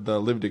the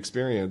lived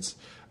experience.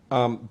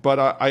 But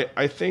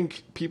I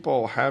think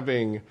people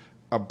having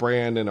a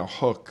brand and a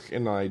hook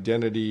and an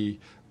identity,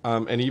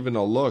 and even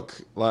a look,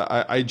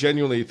 I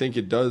genuinely think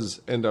it does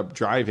end up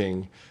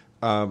driving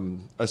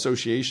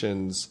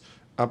associations.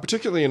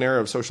 Particularly in an era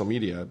of social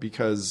media,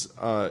 because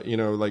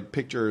like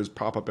pictures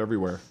pop up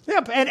everywhere.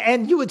 Yep,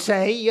 and you would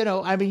say, you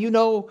know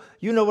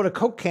what a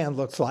Coke can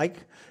looks like.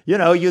 You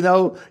know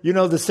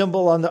the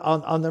symbol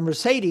on the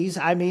Mercedes.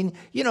 I mean,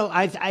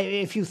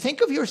 if you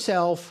think of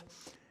yourself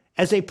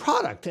as a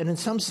product, and in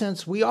some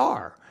sense we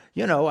are.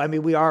 We are not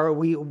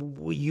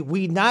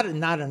in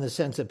the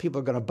sense that people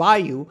are going to buy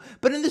you,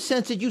 but in the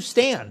sense that you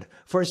stand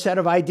for a set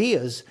of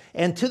ideas,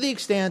 and to the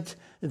extent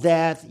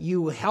that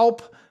you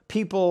help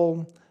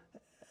people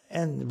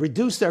and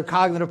reduce their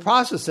cognitive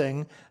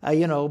processing,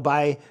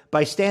 by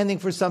standing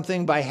for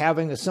something, by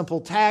having a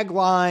simple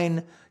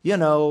tagline,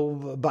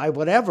 by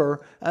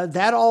whatever,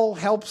 that all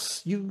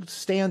helps you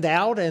stand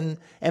out and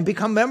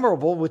become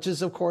memorable, which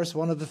is, of course,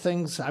 one of the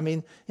things. I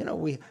mean,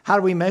 how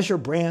do we measure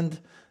brand?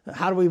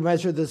 How do we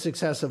measure the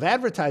success of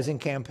advertising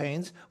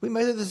campaigns? We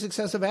measure the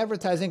success of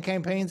advertising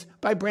campaigns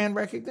by brand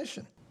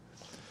recognition.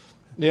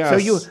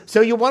 Yes. So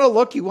you want to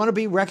look, you want to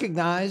be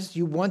recognized,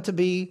 you want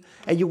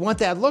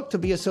that look to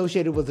be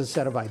associated with a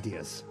set of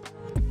ideas.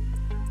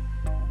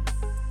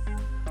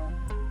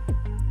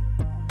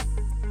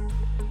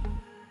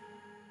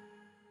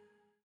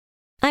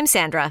 I'm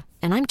Sandra,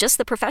 and I'm just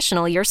the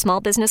professional your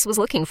small business was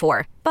looking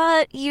for.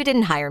 But you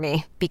didn't hire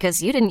me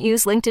because you didn't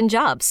use LinkedIn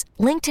Jobs.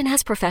 LinkedIn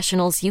has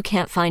professionals you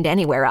can't find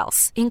anywhere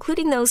else,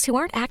 including those who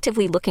aren't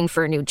actively looking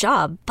for a new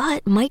job,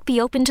 but might be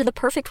open to the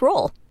perfect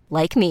role,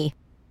 like me.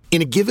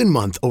 In a given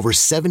month, over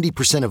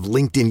 70% of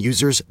LinkedIn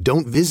users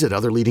don't visit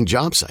other leading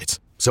job sites.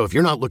 So if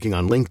you're not looking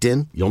on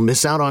LinkedIn, you'll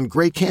miss out on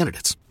great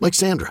candidates like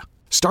Sandra.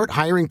 Start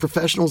hiring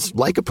professionals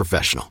like a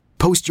professional.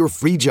 Post your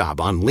free job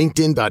on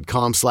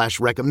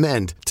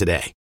linkedin.com/recommend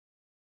today.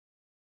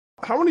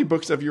 How many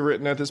books have you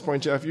written at this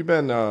point, Jeff? You've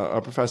been a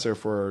professor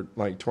for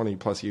like 20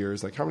 plus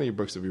years. Like, how many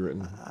books have you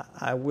written?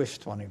 I wish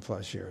 20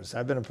 plus years.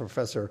 I've been a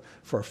professor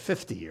for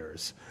 50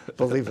 years,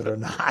 believe it or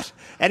not.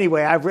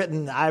 Anyway, I've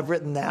written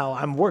now,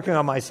 I'm working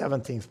on my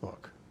 17th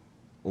book.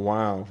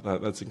 Wow,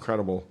 that's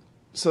incredible.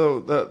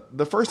 So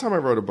the first time I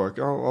wrote a book,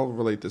 I'll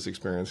relate this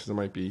experience because it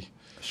might be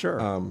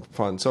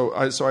fun. So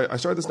I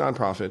started this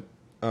nonprofit,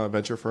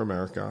 Venture for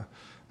America.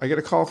 I get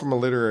a call from a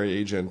literary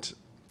agent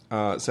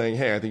saying,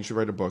 "Hey, I think you should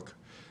write a book."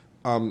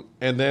 And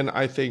then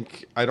I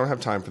think I don't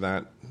have time for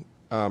that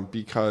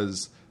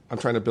because I'm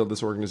trying to build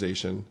this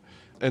organization.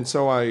 And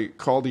so I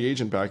called the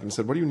agent back and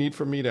said, "What do you need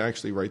from me to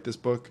actually write this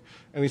book?"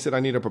 And he said, "I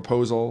need a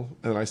proposal."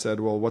 And I said,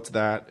 "Well, what's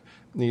that?"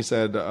 And he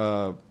said,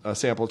 a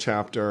sample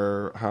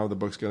chapter, how the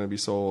book's going to be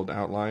sold,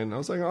 outline. And I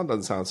was like, "Oh, it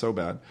doesn't sound so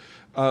bad."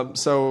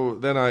 So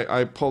then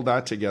I pulled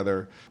that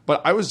together.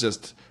 But I was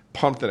just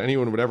pumped that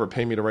anyone would ever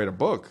pay me to write a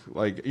book.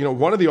 Like,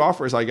 one of the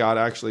offers I got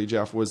actually,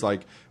 Jeff, was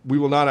like, "We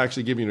will not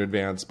actually give you an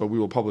advance, but we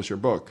will publish your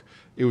book."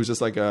 It was just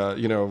like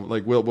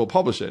we'll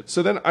publish it.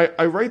 So then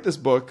I write this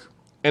book,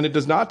 and it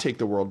does not take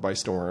the world by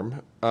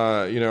storm.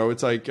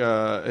 It's like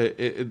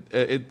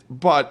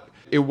but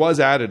it was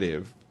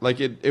additive. Like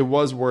it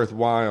was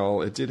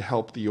worthwhile. It did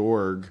help the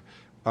org.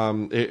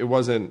 It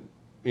wasn't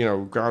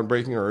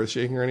groundbreaking or earth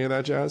shaking or any of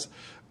that jazz.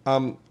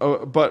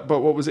 But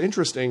what was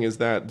interesting is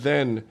that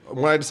then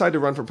when I decided to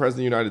run for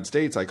president of the United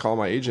States, I call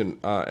my agent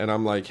and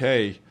I'm like,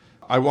 "Hey,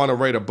 I want to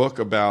write a book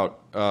about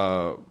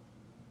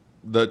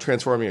the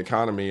transforming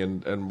economy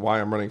and why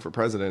I'm running for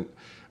president."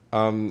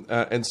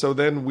 And so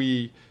then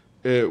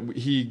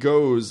he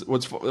goes.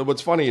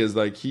 What's funny is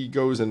like he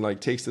goes and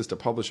like takes this to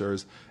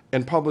publishers,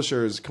 and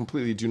publishers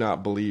completely do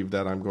not believe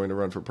that I'm going to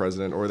run for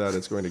president or that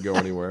it's going to go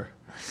anywhere.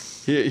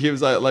 He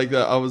was like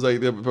I was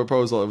like the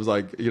proposal. It was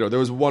like there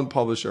was one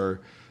publisher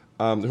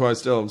who I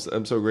still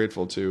am so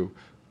grateful to,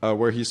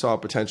 where he saw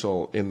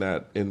potential in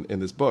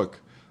this book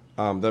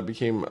that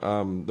became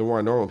The War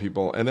on Normal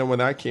People. And then when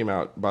that came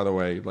out, by the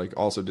way, like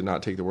also did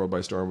not take the world by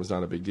storm, was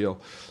not a big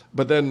deal.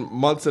 But then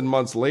months and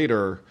months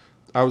later,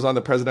 I was on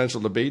the presidential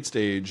debate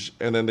stage,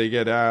 and then I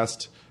get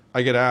asked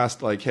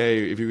like,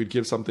 "Hey, if you could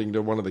give something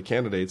to one of the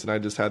candidates," and I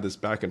just had this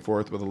back and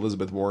forth with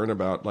Elizabeth Warren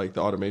about like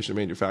the automation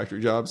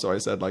manufacturing job. So I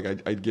said like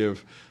I'd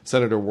give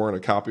Senator Warren a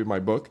copy of my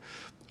book.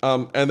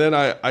 And then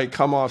I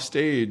come off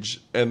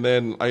stage, and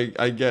then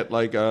I get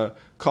like a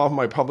call from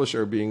my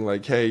publisher being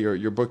like, "Hey,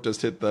 your book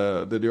just hit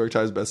the New York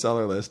Times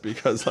bestseller list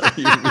because like,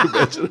 you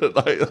mentioned it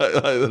like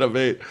the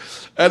debate,"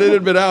 and it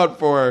had been out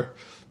for,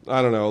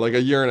 I don't know, like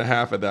a year and a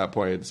half at that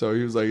point. So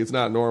he was like, "It's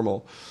not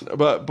normal."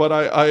 But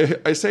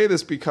I say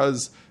this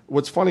because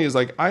what's funny is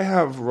like I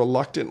have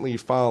reluctantly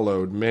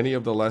followed many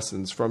of the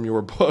lessons from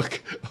your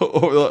book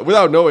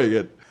without knowing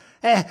it.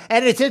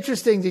 And it's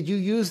interesting that you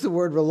use the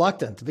word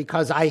reluctant,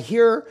 because I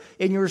hear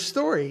in your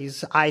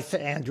stories,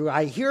 Andrew,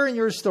 I hear in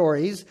your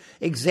stories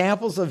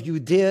examples of you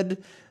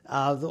did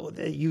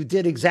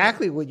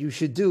exactly what you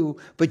should do,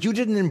 but you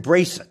didn't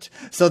embrace it.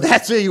 So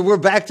that's where we're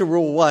back to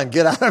rule one: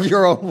 get out of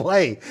your own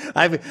way.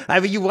 I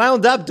mean, you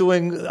wound up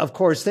doing, of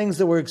course, things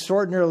that were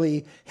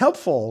extraordinarily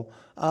helpful,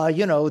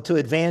 to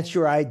advance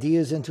your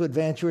ideas and to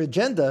advance your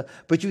agenda,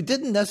 but you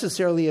didn't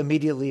necessarily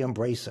immediately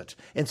embrace it.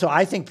 And so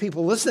I think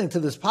people listening to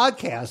this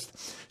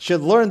podcast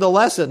should learn the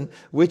lesson,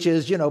 which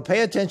is,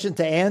 pay attention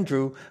to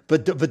Andrew,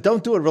 but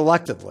don't do it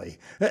reluctantly.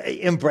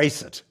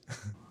 Embrace it.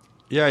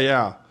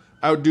 Yeah.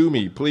 Outdo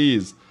me,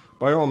 please,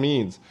 by all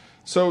means.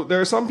 So there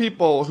are some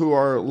people who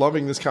are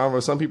loving this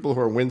convo, some people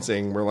who are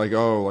wincing. We're like,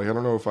 I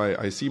don't know if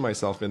I see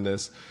myself in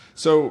this.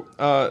 So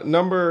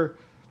number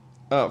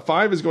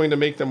 5 is going to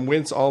make them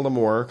wince all the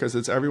more because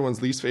it's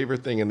everyone's least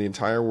favorite thing in the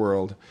entire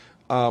world.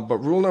 But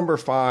rule number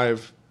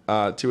 5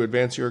 to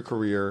advance your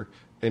career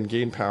and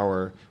gain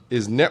power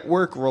is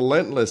network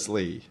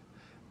relentlessly.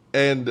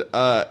 And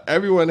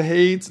everyone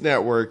hates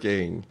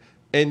networking.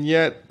 And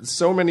yet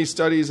so many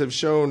studies have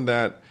shown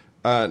that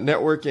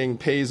networking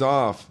pays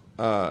off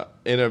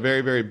in a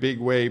very, very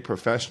big way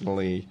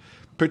professionally,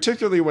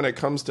 particularly when it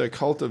comes to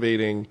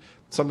cultivating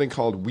something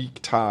called weak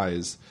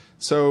ties.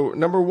 So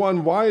number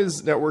 1, why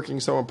is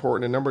networking so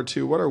important? And number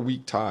 2, what are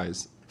weak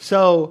ties?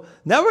 So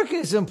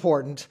networking is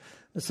important.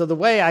 So the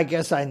way I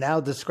guess I now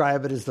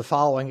describe it is the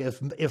following.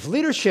 If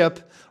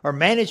leadership or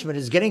management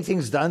is getting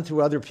things done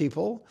through other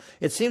people,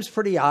 it seems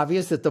pretty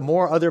obvious that the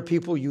more other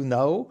people you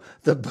know,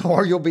 the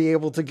more you'll be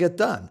able to get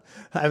done.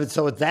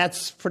 So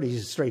that's pretty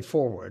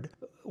straightforward.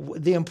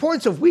 The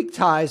importance of weak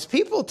ties,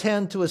 people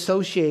tend to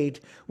associate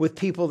with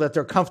people that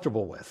they're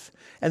comfortable with.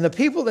 And the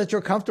people that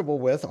you're comfortable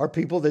with are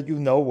people that you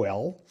know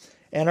well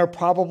and are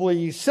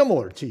probably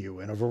similar to you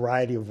in a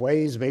variety of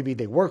ways. Maybe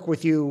they work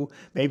with you,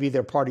 maybe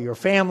they're part of your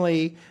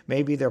family,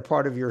 maybe they're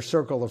part of your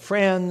circle of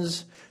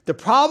friends. The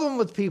problem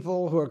with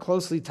people who are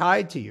closely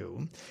tied to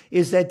you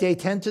is that they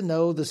tend to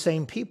know the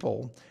same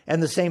people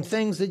and the same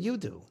things that you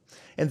do.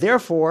 And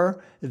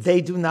therefore,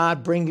 they do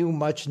not bring you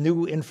much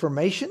new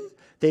information.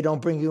 They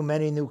don't bring you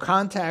many new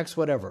contacts,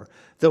 whatever.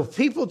 The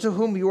people to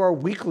whom you are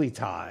weakly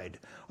tied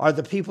are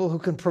the people who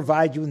can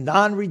provide you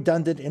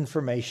non-redundant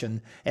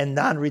information and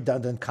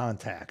non-redundant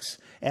contacts.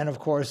 And of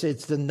course,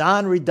 it's the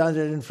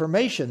non-redundant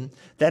information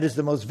that is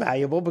the most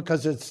valuable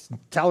because it's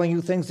telling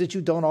you things that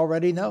you don't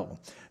already know.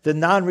 The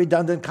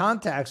non-redundant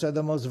contacts are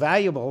the most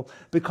valuable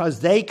because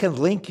they can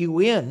link you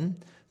in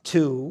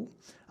to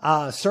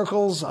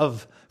circles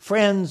of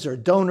friends or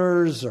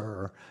donors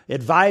or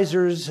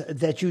advisors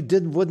that you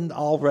wouldn't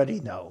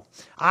already know.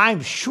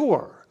 I'm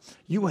sure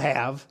you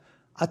have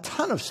a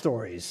ton of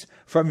stories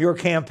from your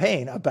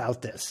campaign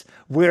about this,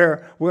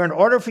 where in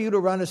order for you to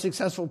run a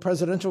successful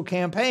presidential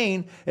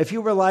campaign, if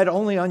you relied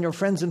only on your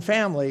friends and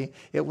family,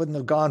 it wouldn't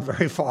have gone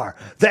very far.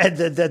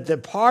 The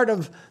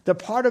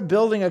part of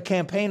building a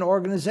campaign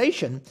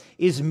organization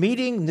is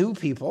meeting new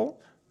people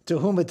to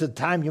whom at the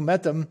time you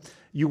met them,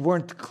 you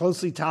weren't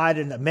closely tied,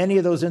 and many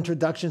of those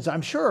introductions,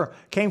 I'm sure,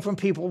 came from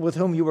people with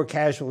whom you were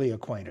casually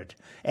acquainted.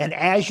 And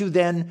as you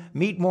then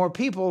meet more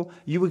people,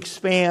 you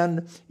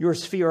expand your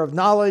sphere of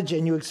knowledge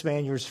and you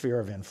expand your sphere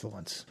of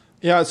influence.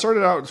 Yeah, it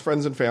started out with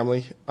friends and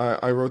family.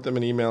 I wrote them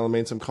an email and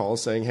made some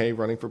calls saying, hey,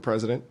 running for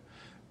president.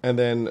 And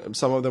then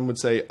some of them would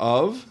say,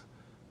 of.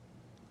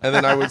 And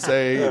then I would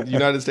say,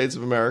 United States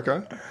of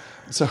America.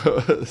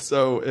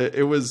 So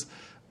it was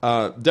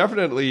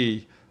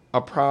definitely a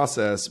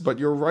process, but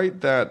you're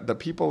right that the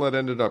people that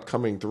ended up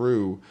coming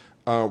through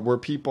were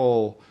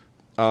people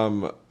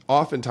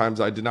oftentimes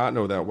I did not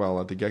know that well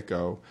at the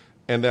get-go,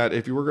 and that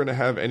if you were going to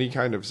have any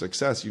kind of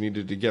success, you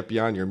needed to get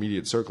beyond your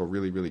immediate circle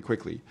really, really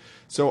quickly.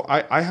 So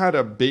I had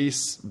a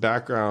base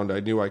background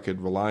I knew I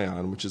could rely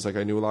on, which is like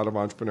I knew a lot of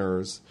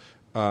entrepreneurs.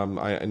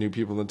 I knew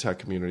people in the tech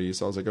community,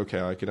 so I was like, okay,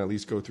 I can at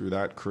least go through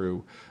that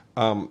crew.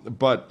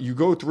 But you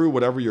go through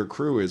whatever your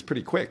crew is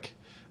pretty quick.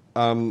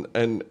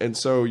 And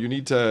so you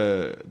need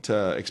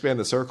to expand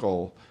the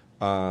circle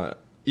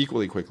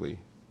equally quickly.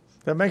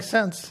 That makes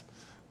sense.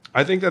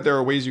 I think that there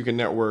are ways you can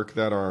network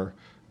that are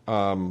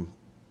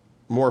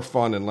more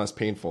fun and less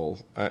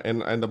painful.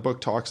 And the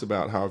book talks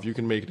about how if you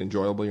can make it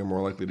enjoyable, you're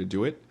more likely to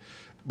do it.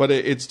 But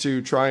it's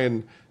to try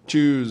and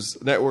choose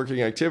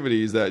networking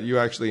activities that you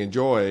actually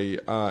enjoy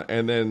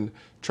and then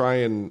try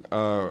and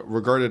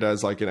regard it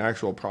as like an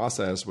actual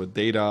process with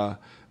data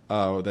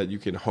that you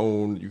can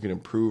hone, you can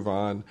improve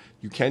on.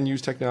 You can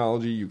use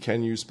technology, you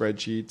can use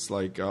spreadsheets,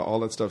 like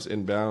all that stuff's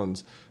in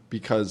bounds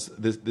because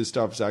this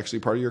stuff is actually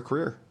part of your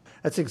career.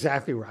 That's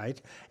exactly right.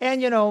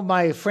 And,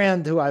 my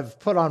friend who I've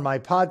put on my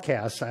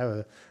podcast, I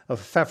have a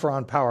Pfeffer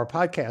on Power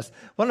podcast,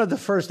 one of the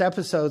first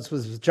episodes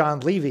was with John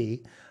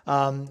Levy,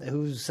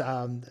 who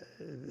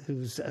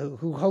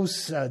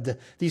hosts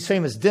these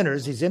famous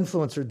dinners, these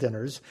influencer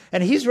dinners.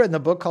 And he's written a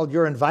book called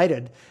You're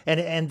Invited.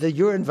 And the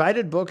You're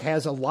Invited book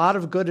has a lot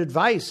of good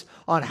advice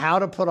on how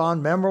to put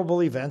on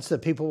memorable events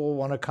that people will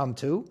want to come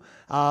to,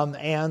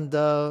 and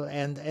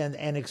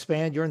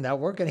expand your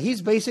network. And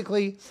he's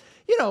basically,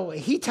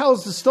 he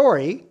tells the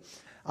story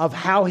of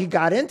how he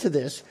got into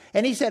this.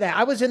 And he said,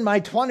 I was in my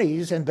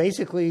 20s and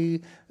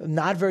basically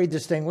not very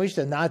distinguished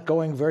and not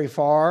going very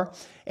far.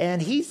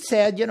 And he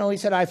said,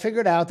 I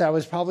figured out that I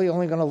was probably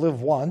only going to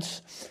live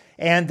once,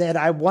 and that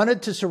I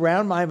wanted to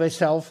surround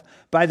myself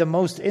by the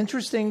most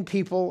interesting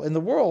people in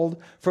the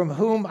world from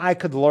whom I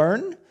could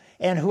learn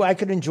and who I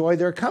could enjoy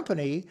their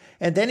company.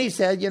 And then he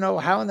said,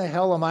 how in the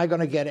hell am I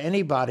going to get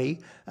anybody?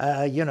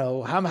 How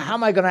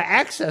am I going to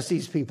access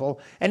these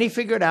people? And he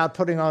figured out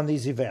putting on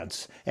these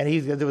events.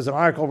 And there was an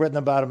article written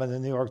about him in the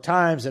New York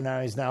Times, and now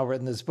he's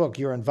written this book,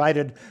 You're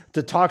Invited,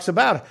 that talks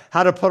about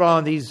how to put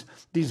on these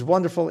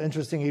wonderful,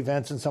 interesting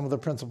events and some of the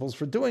principles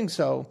for doing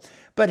so.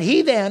 But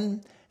he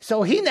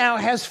now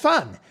has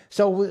fun.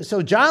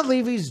 So John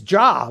Levy's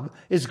job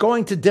is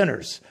going to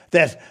dinners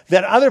that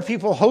other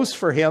people host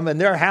for him in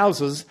their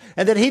houses,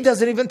 and that he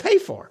doesn't even pay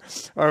for,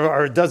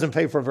 or doesn't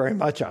pay for very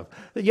much of.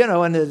 And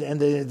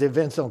the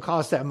events don't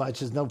cost that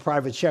much. There's no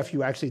private chef.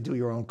 You actually do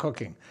your own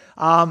cooking.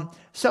 So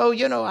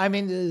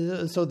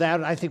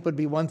that I think would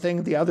be one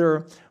thing. The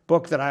other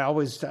book that I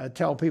always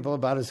tell people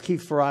about is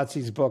Keith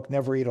Ferrazzi's book,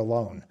 Never Eat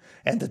Alone.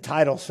 And the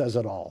title says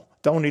it all.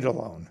 Don't eat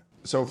alone.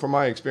 So from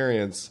my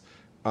experience,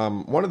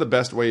 one of the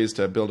best ways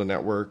to build a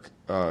network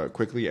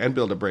quickly and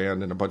build a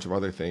brand and a bunch of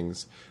other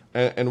things,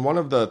 and one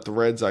of the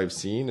threads I've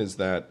seen is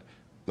that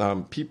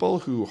people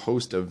who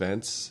host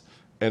events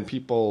and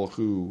people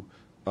who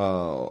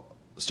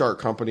start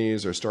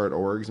companies or start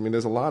orgs,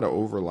 there's a lot of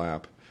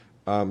overlap.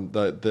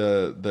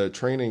 The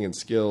training and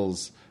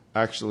skills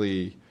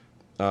actually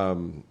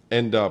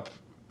end up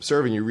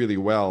serving you really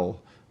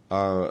well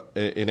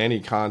in any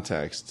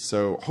context.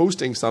 So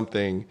hosting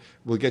something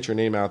will get your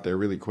name out there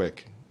really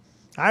quick.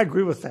 I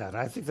agree with that.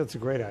 I think that's a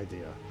great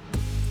idea.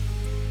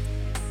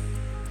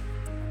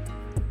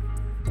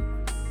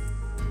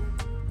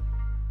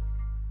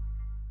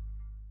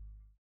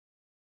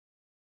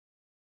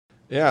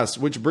 Yes,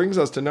 which brings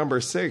us to number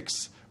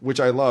 6, which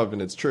I love,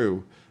 and it's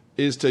true,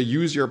 is to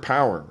use your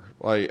power.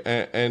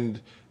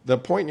 And the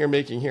point you're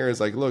making here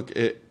is look,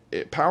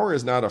 power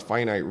is not a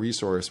finite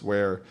resource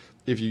where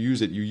if you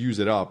use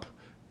it up,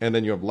 and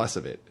then you have less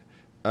of it.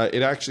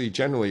 It actually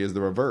generally is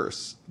the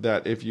reverse,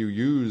 that if you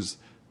use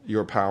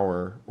your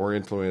power or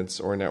influence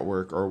or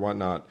network or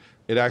whatnot,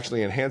 it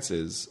actually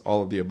enhances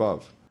all of the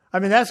above.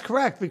 That's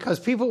correct, because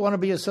people want to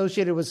be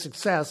associated with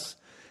success,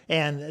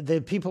 and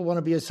the people want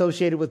to be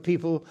associated with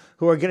people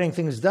who are getting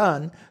things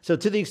done. So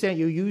to the extent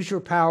you use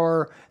your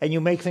power and you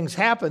make things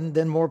happen,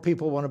 then more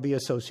people want to be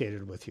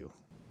associated with you.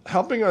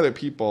 Helping other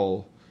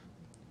people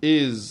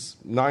is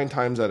 9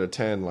 times out of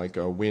 10 like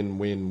a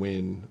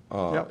win-win-win,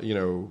 Yep.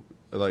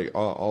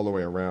 All the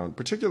way around,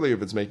 particularly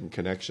if it's making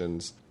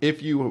connections.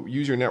 If you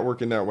use your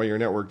network in that way, your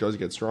network does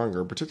get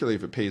stronger, particularly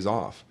if it pays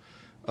off.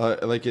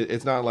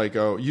 It's not like,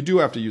 you do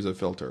have to use a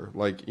filter.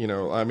 I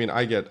know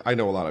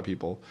a lot of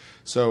people,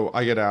 so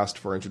I get asked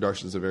for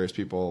introductions to various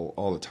people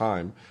all the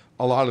time.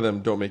 A lot of them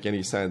don't make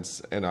any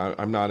sense, and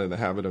I'm not in the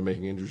habit of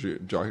making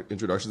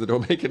introductions that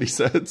don't make any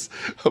sense.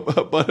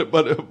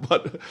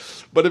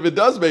 but if it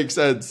does make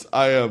sense,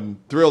 I am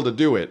thrilled to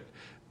do it.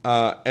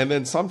 And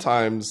then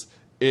sometimes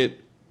it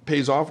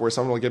pays off where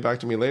someone will get back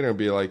to me later and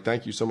be like,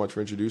 thank you so much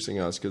for introducing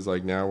us, because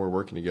now we're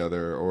working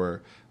together,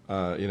 or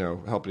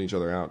helping each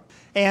other out.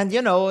 And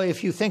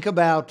if you think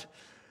about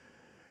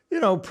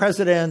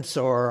presidents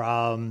or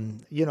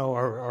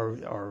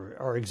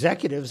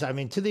executives,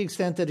 to the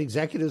extent that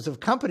executives of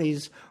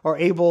companies are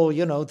able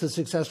to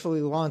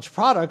successfully launch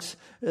products,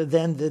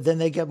 then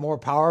they get more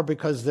power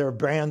because their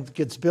brand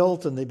gets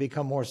built and they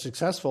become more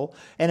successful.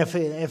 And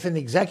if an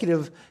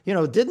executive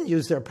didn't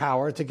use their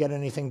power to get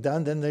anything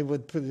done, then it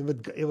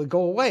would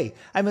go away.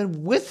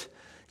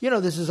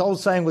 This is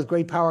old saying, with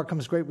great power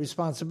comes great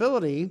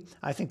responsibility.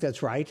 I think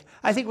that's right.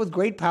 I think with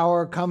great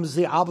power comes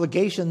the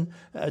obligation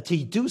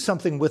to do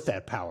something with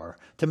that power,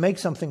 to make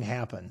something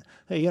happen,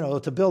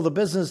 to build a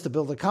business, to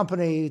build a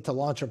company, to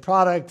launch a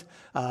product,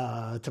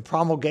 to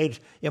promulgate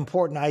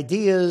important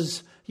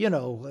ideas. You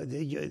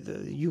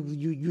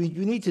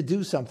need to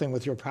do something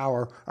with your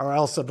power, or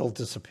else it'll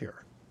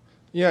disappear.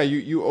 Yeah,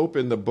 you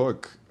open the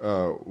book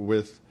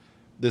with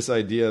this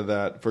idea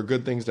that for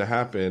good things to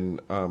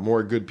happen,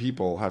 more good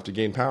people have to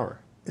gain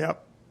power.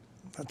 Yep,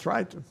 that's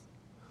right.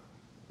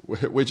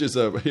 Which is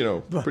a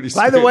pretty.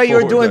 By the way,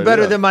 you're doing idea.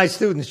 better than my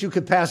students. You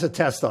could pass a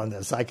test on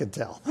this. I could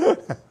tell.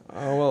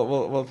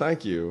 Oh well,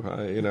 thank you.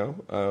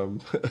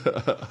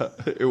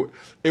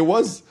 It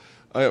was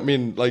I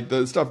mean, like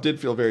the stuff did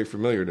feel very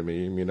familiar to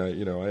me. I mean,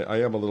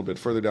 I am a little bit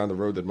further down the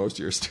road than most of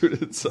your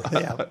students.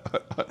 Yeah.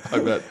 I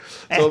bet.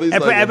 So at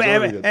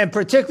least, and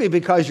particularly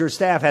because your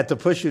staff had to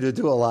push you to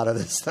do a lot of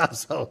this stuff.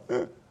 So.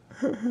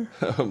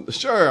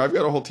 Sure, I've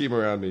got a whole team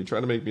around me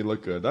trying to make me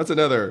look good. That's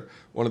another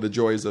one of the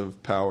joys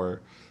of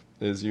power,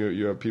 is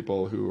you have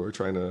people who are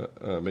trying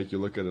to make you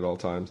look good at all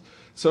times.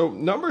 So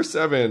number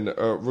 7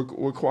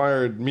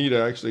 required me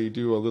to actually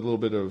do a little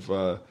bit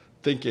of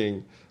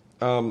thinking.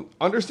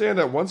 Understand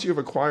that once you've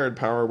acquired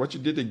power, what you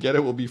did to get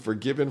it will be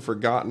forgiven,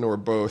 forgotten, or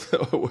both.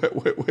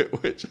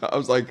 Which I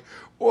was like,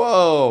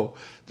 whoa,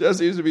 just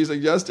seems to be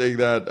suggesting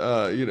that,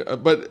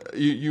 but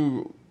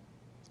you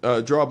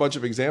draw a bunch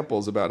of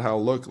examples about how,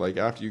 look, like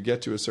after you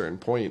get to a certain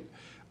point,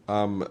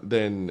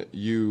 then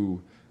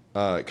you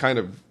kind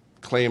of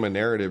claim a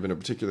narrative in a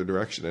particular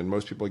direction, and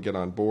most people get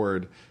on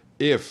board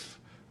if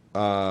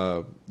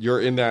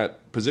you're in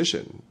that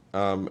position.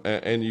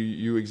 And you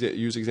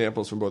use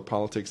examples from both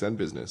politics and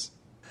business.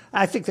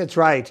 I think that's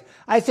right.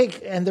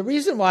 And the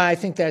reason why I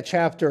think that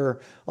chapter,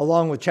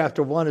 along with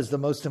chapter 1, is the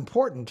most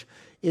important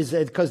is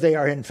that because they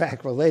are in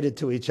fact related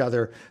to each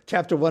other.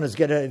 Chapter 1 is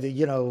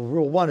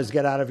rule 1 is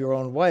get out of your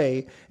own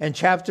way, and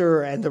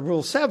the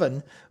rule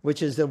 7,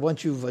 which is that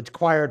once you've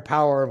acquired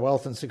power,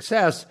 wealth, and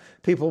success,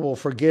 people will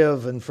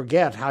forgive and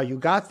forget how you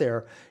got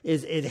there.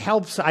 It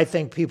helps, I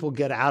think, people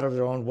get out of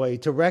their own way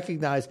to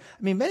recognize.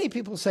 I mean, many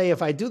people say,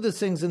 if I do the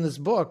things in this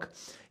book,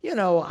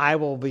 I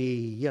will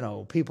be,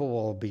 people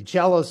will be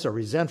jealous or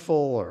resentful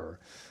or,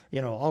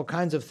 all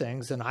kinds of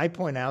things. And I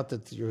point out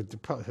that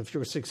if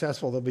you're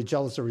successful, they'll be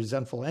jealous or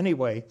resentful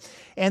anyway.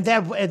 And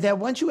that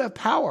once you have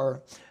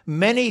power,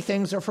 many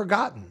things are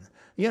forgotten.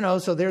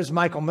 So there's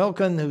Michael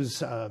Milken, who's,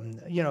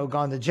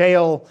 gone to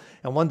jail.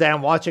 And one day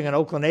I'm watching an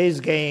Oakland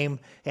A's game,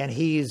 and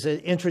he's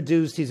in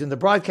the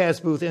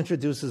broadcast booth,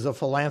 introduced as a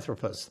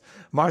philanthropist.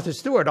 Martha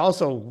Stewart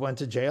also went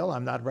to jail.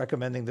 I'm not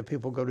recommending that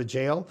people go to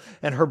jail.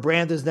 And her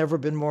brand has never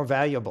been more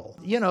valuable.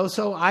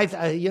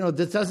 So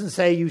this doesn't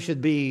say you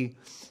should be,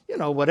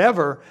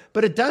 whatever,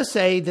 but it does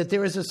say that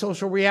there is a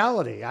social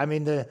reality. I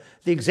mean, the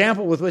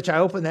example with which I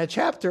open that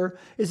chapter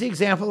is the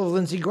example of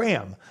Lindsey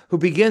Graham, who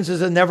begins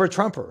as a never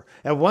Trumper.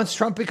 And once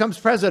Trump becomes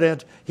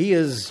president, he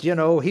is,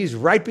 he's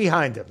right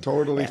behind him.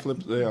 Totally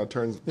flipped. Yeah,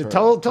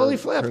 totally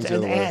flipped.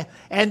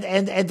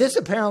 And this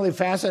apparently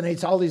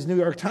fascinates all these New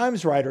York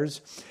Times writers.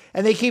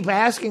 And they keep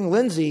asking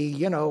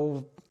Lindsey,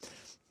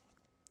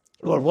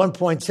 at one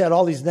point said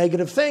all these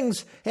negative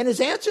things. And his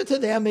answer to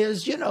them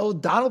is,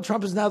 Donald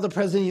Trump is now the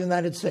president of the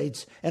United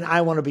States, and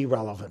I want to be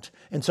relevant.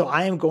 And so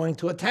I am going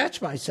to attach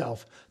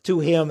myself to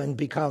him and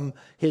become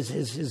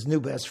his new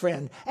best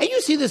friend. And you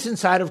see this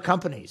inside of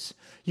companies.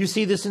 You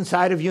see this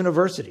inside of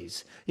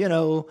universities. I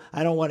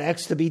don't want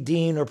X to be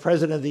dean or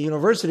president of the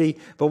university,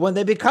 but when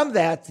they become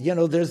that,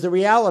 there's the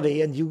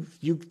reality, and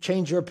you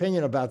change your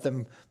opinion about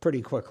them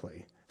pretty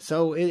quickly.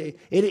 So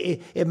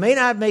it may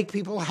not make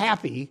people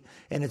happy,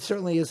 and it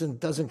certainly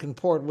doesn't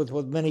comport with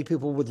what many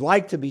people would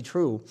like to be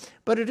true,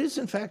 but it is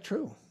in fact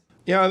true.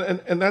 Yeah,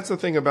 and that's the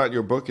thing about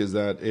your book, is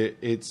that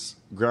it's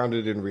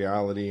grounded in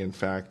reality and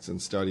facts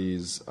and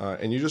studies,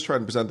 and you just try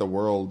to present the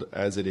world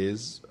as it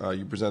is.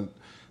 You present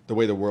the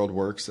way the world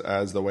works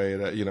as the way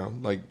that,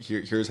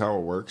 here's how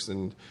it works,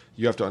 and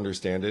you have to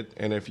understand it.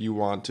 And if you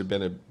want to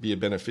be a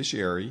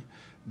beneficiary,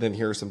 then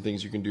here are some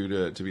things you can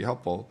do to be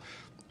helpful.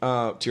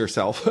 To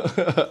yourself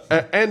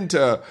and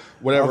to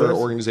whatever others,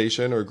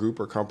 organization or group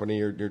or company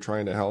you're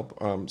trying to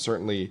help.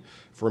 Certainly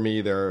for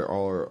me, there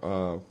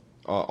are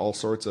all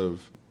sorts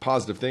of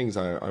positive things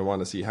I want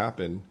to see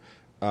happen.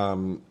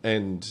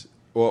 And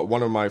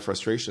one of my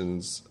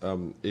frustrations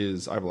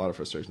is, I have a lot of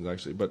frustrations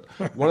actually, but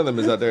one of them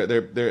is that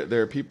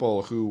there are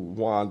people who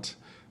want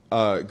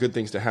good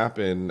things to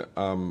happen,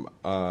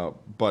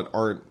 but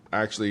aren't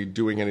actually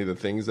doing any of the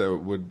things that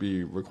would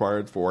be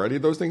required for any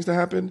of those things to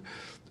happen.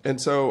 And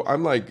so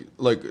I'm like,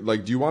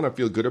 do you want to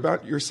feel good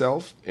about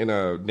yourself in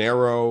a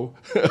narrow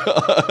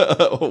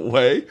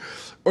way?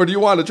 Or do you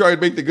want to try and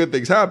make the good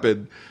things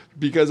happen?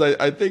 Because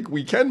I think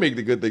we can make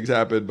the good things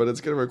happen, but it's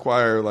going to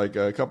require like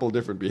a couple of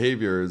different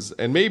behaviors,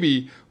 and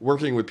maybe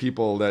working with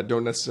people that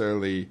don't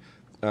necessarily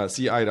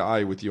see eye to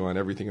eye with you on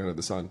everything under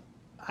the sun.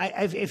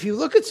 If you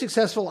look at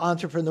successful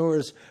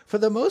entrepreneurs, for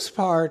the most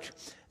part,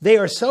 they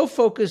are so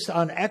focused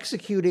on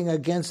executing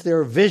against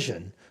their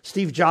vision.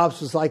 Steve Jobs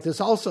was like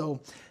this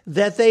also,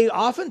 that they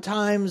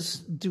oftentimes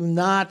do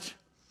not,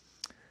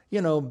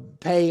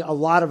 pay a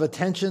lot of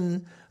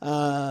attention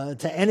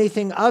to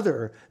anything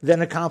other than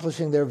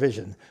accomplishing their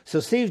vision. So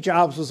Steve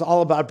Jobs was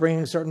all about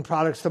bringing certain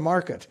products to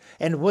market.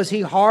 And was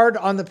he hard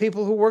on the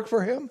people who worked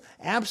for him?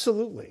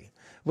 Absolutely.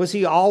 Was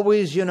he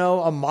always,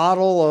 a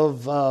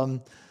model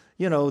of,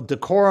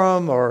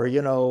 decorum or,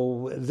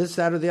 this,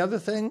 that, or the other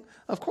thing?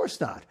 Of course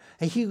not.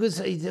 And he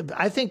was,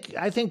 I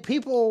think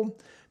people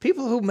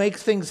people who make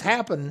things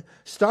happen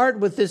start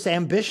with this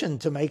ambition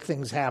to make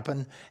things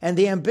happen, and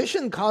the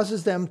ambition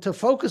causes them to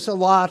focus a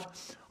lot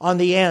on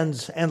the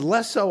ends and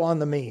less so on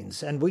the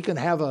means. And we can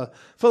have a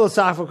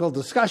philosophical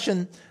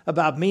discussion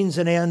about means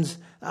and ends,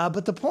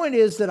 but the point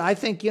is that I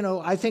think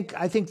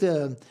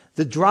the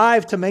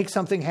drive to make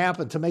something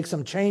happen, to make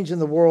some change in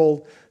the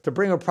world, to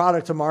bring a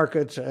product to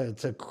market,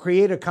 to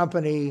create a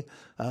company,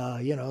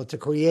 to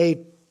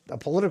create a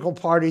political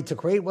party, to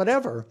create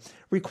whatever,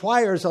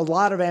 requires a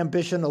lot of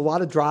ambition, a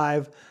lot of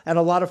drive, and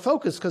a lot of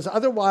focus. Because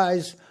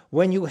otherwise,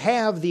 when you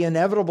have the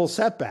inevitable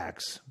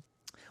setbacks,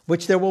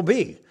 which there will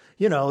be,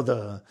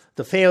 the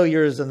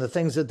failures and the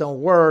things that don't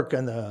work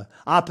and the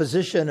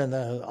opposition and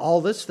all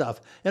this stuff,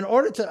 in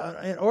order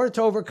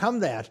to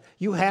overcome that,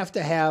 you have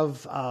to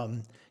have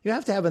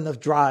enough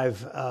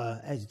drive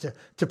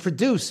to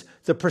produce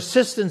the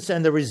persistence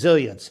and the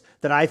resilience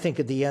that I think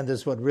at the end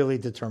is what really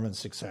determines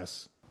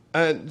success.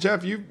 And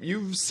Jeff,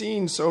 you've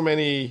seen so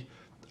many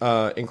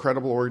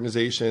incredible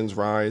organizations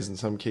rise, in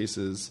some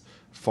cases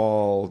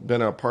fall,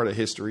 been a part of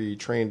history,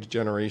 trained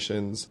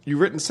generations. You've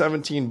written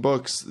 17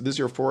 books. This is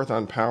your fourth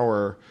on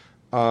power.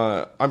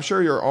 I'm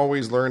sure you're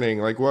always learning.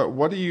 Like,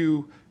 what do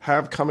you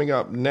have coming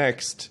up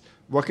next?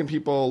 What can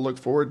people look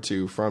forward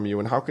to from you,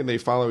 and how can they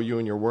follow you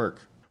in your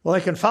work? Well,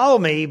 they can follow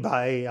me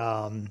by,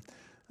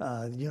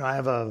 I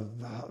have a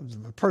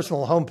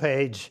personal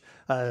homepage,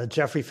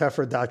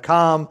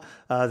 jeffreypfeffer.com.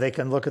 They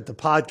can look at the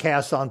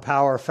podcast on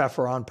Power,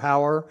 Pfeffer on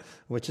Power,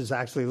 which is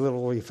actually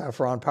literally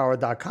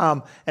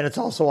pfefferonpower.com. And it's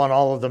also on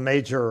all of the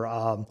major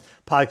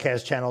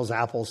podcast channels,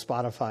 Apple,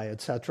 Spotify,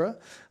 etc.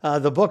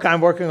 The book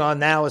I'm working on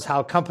now is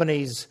how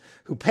companies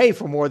who pay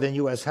for more than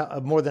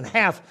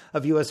half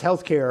of U.S.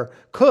 healthcare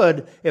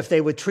could, if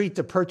they would treat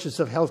the purchase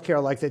of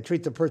healthcare like they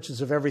treat the purchase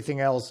of everything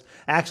else,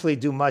 actually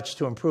do much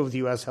to improve the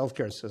U.S.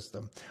 healthcare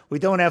system. We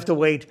don't have to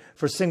wait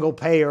for single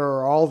payer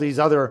or all these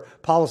other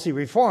policy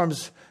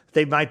reforms.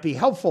 They might be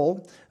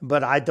helpful,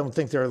 but I don't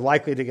think they're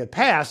likely to get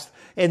passed.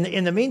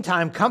 In the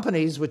meantime,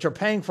 companies which are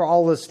paying for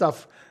all this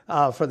stuff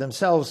for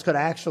themselves could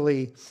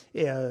actually,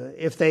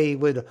 if they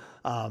would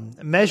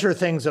measure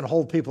things and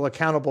hold people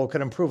accountable,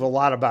 could improve a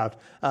lot about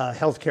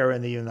healthcare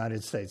in the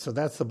United States. So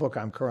that's the book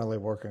I'm currently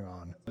working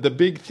on. The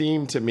big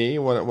theme to me,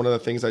 one of the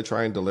things I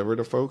try and deliver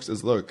to folks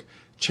is, look,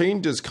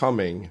 change is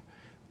coming.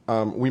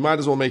 We might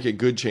as well make it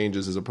good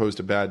changes as opposed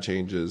to bad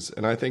changes.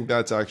 And I think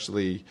that's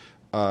actually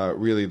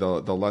really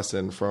the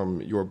lesson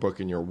from your book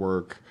and your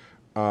work.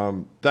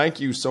 Thank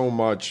you so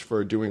much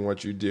for doing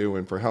what you do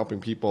and for helping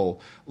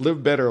people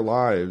live better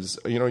lives.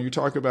 You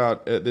talk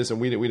about this,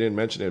 and we didn't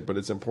mention it, but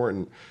it's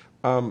important.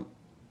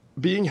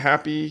 Being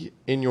happy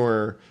in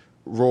your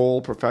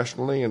role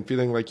professionally and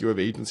feeling like you have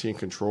agency and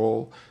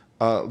control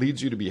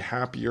leads you to be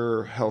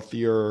happier,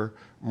 healthier,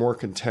 more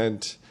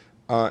content.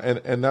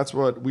 And that's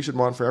what we should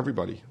want for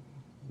everybody.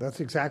 That's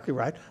exactly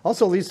right.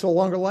 Also leads to a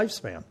longer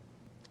lifespan.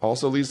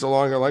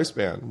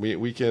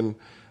 We can,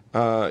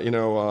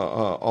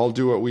 all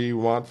do what we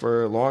want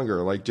for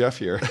longer, like Jeff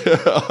here.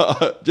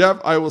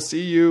 Jeff, I will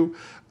see you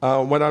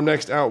when I'm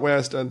next out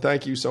west, and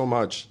thank you so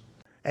much.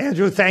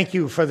 Andrew, thank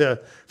you for the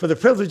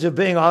privilege of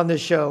being on this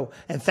show,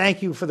 and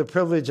thank you for the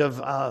privilege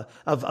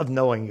of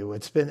knowing you.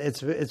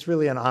 It's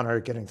really an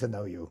honor getting to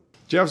know you.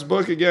 Jeff's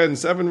book again,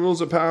 7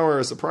 Rules of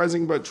Power,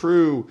 surprising but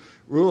true.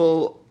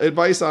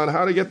 Advice on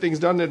how to get things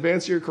done and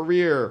advance your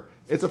career.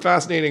 It's a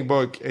fascinating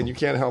book, and you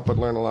can't help but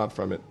learn a lot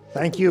from it.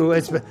 Thank you.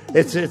 It's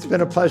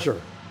been a pleasure.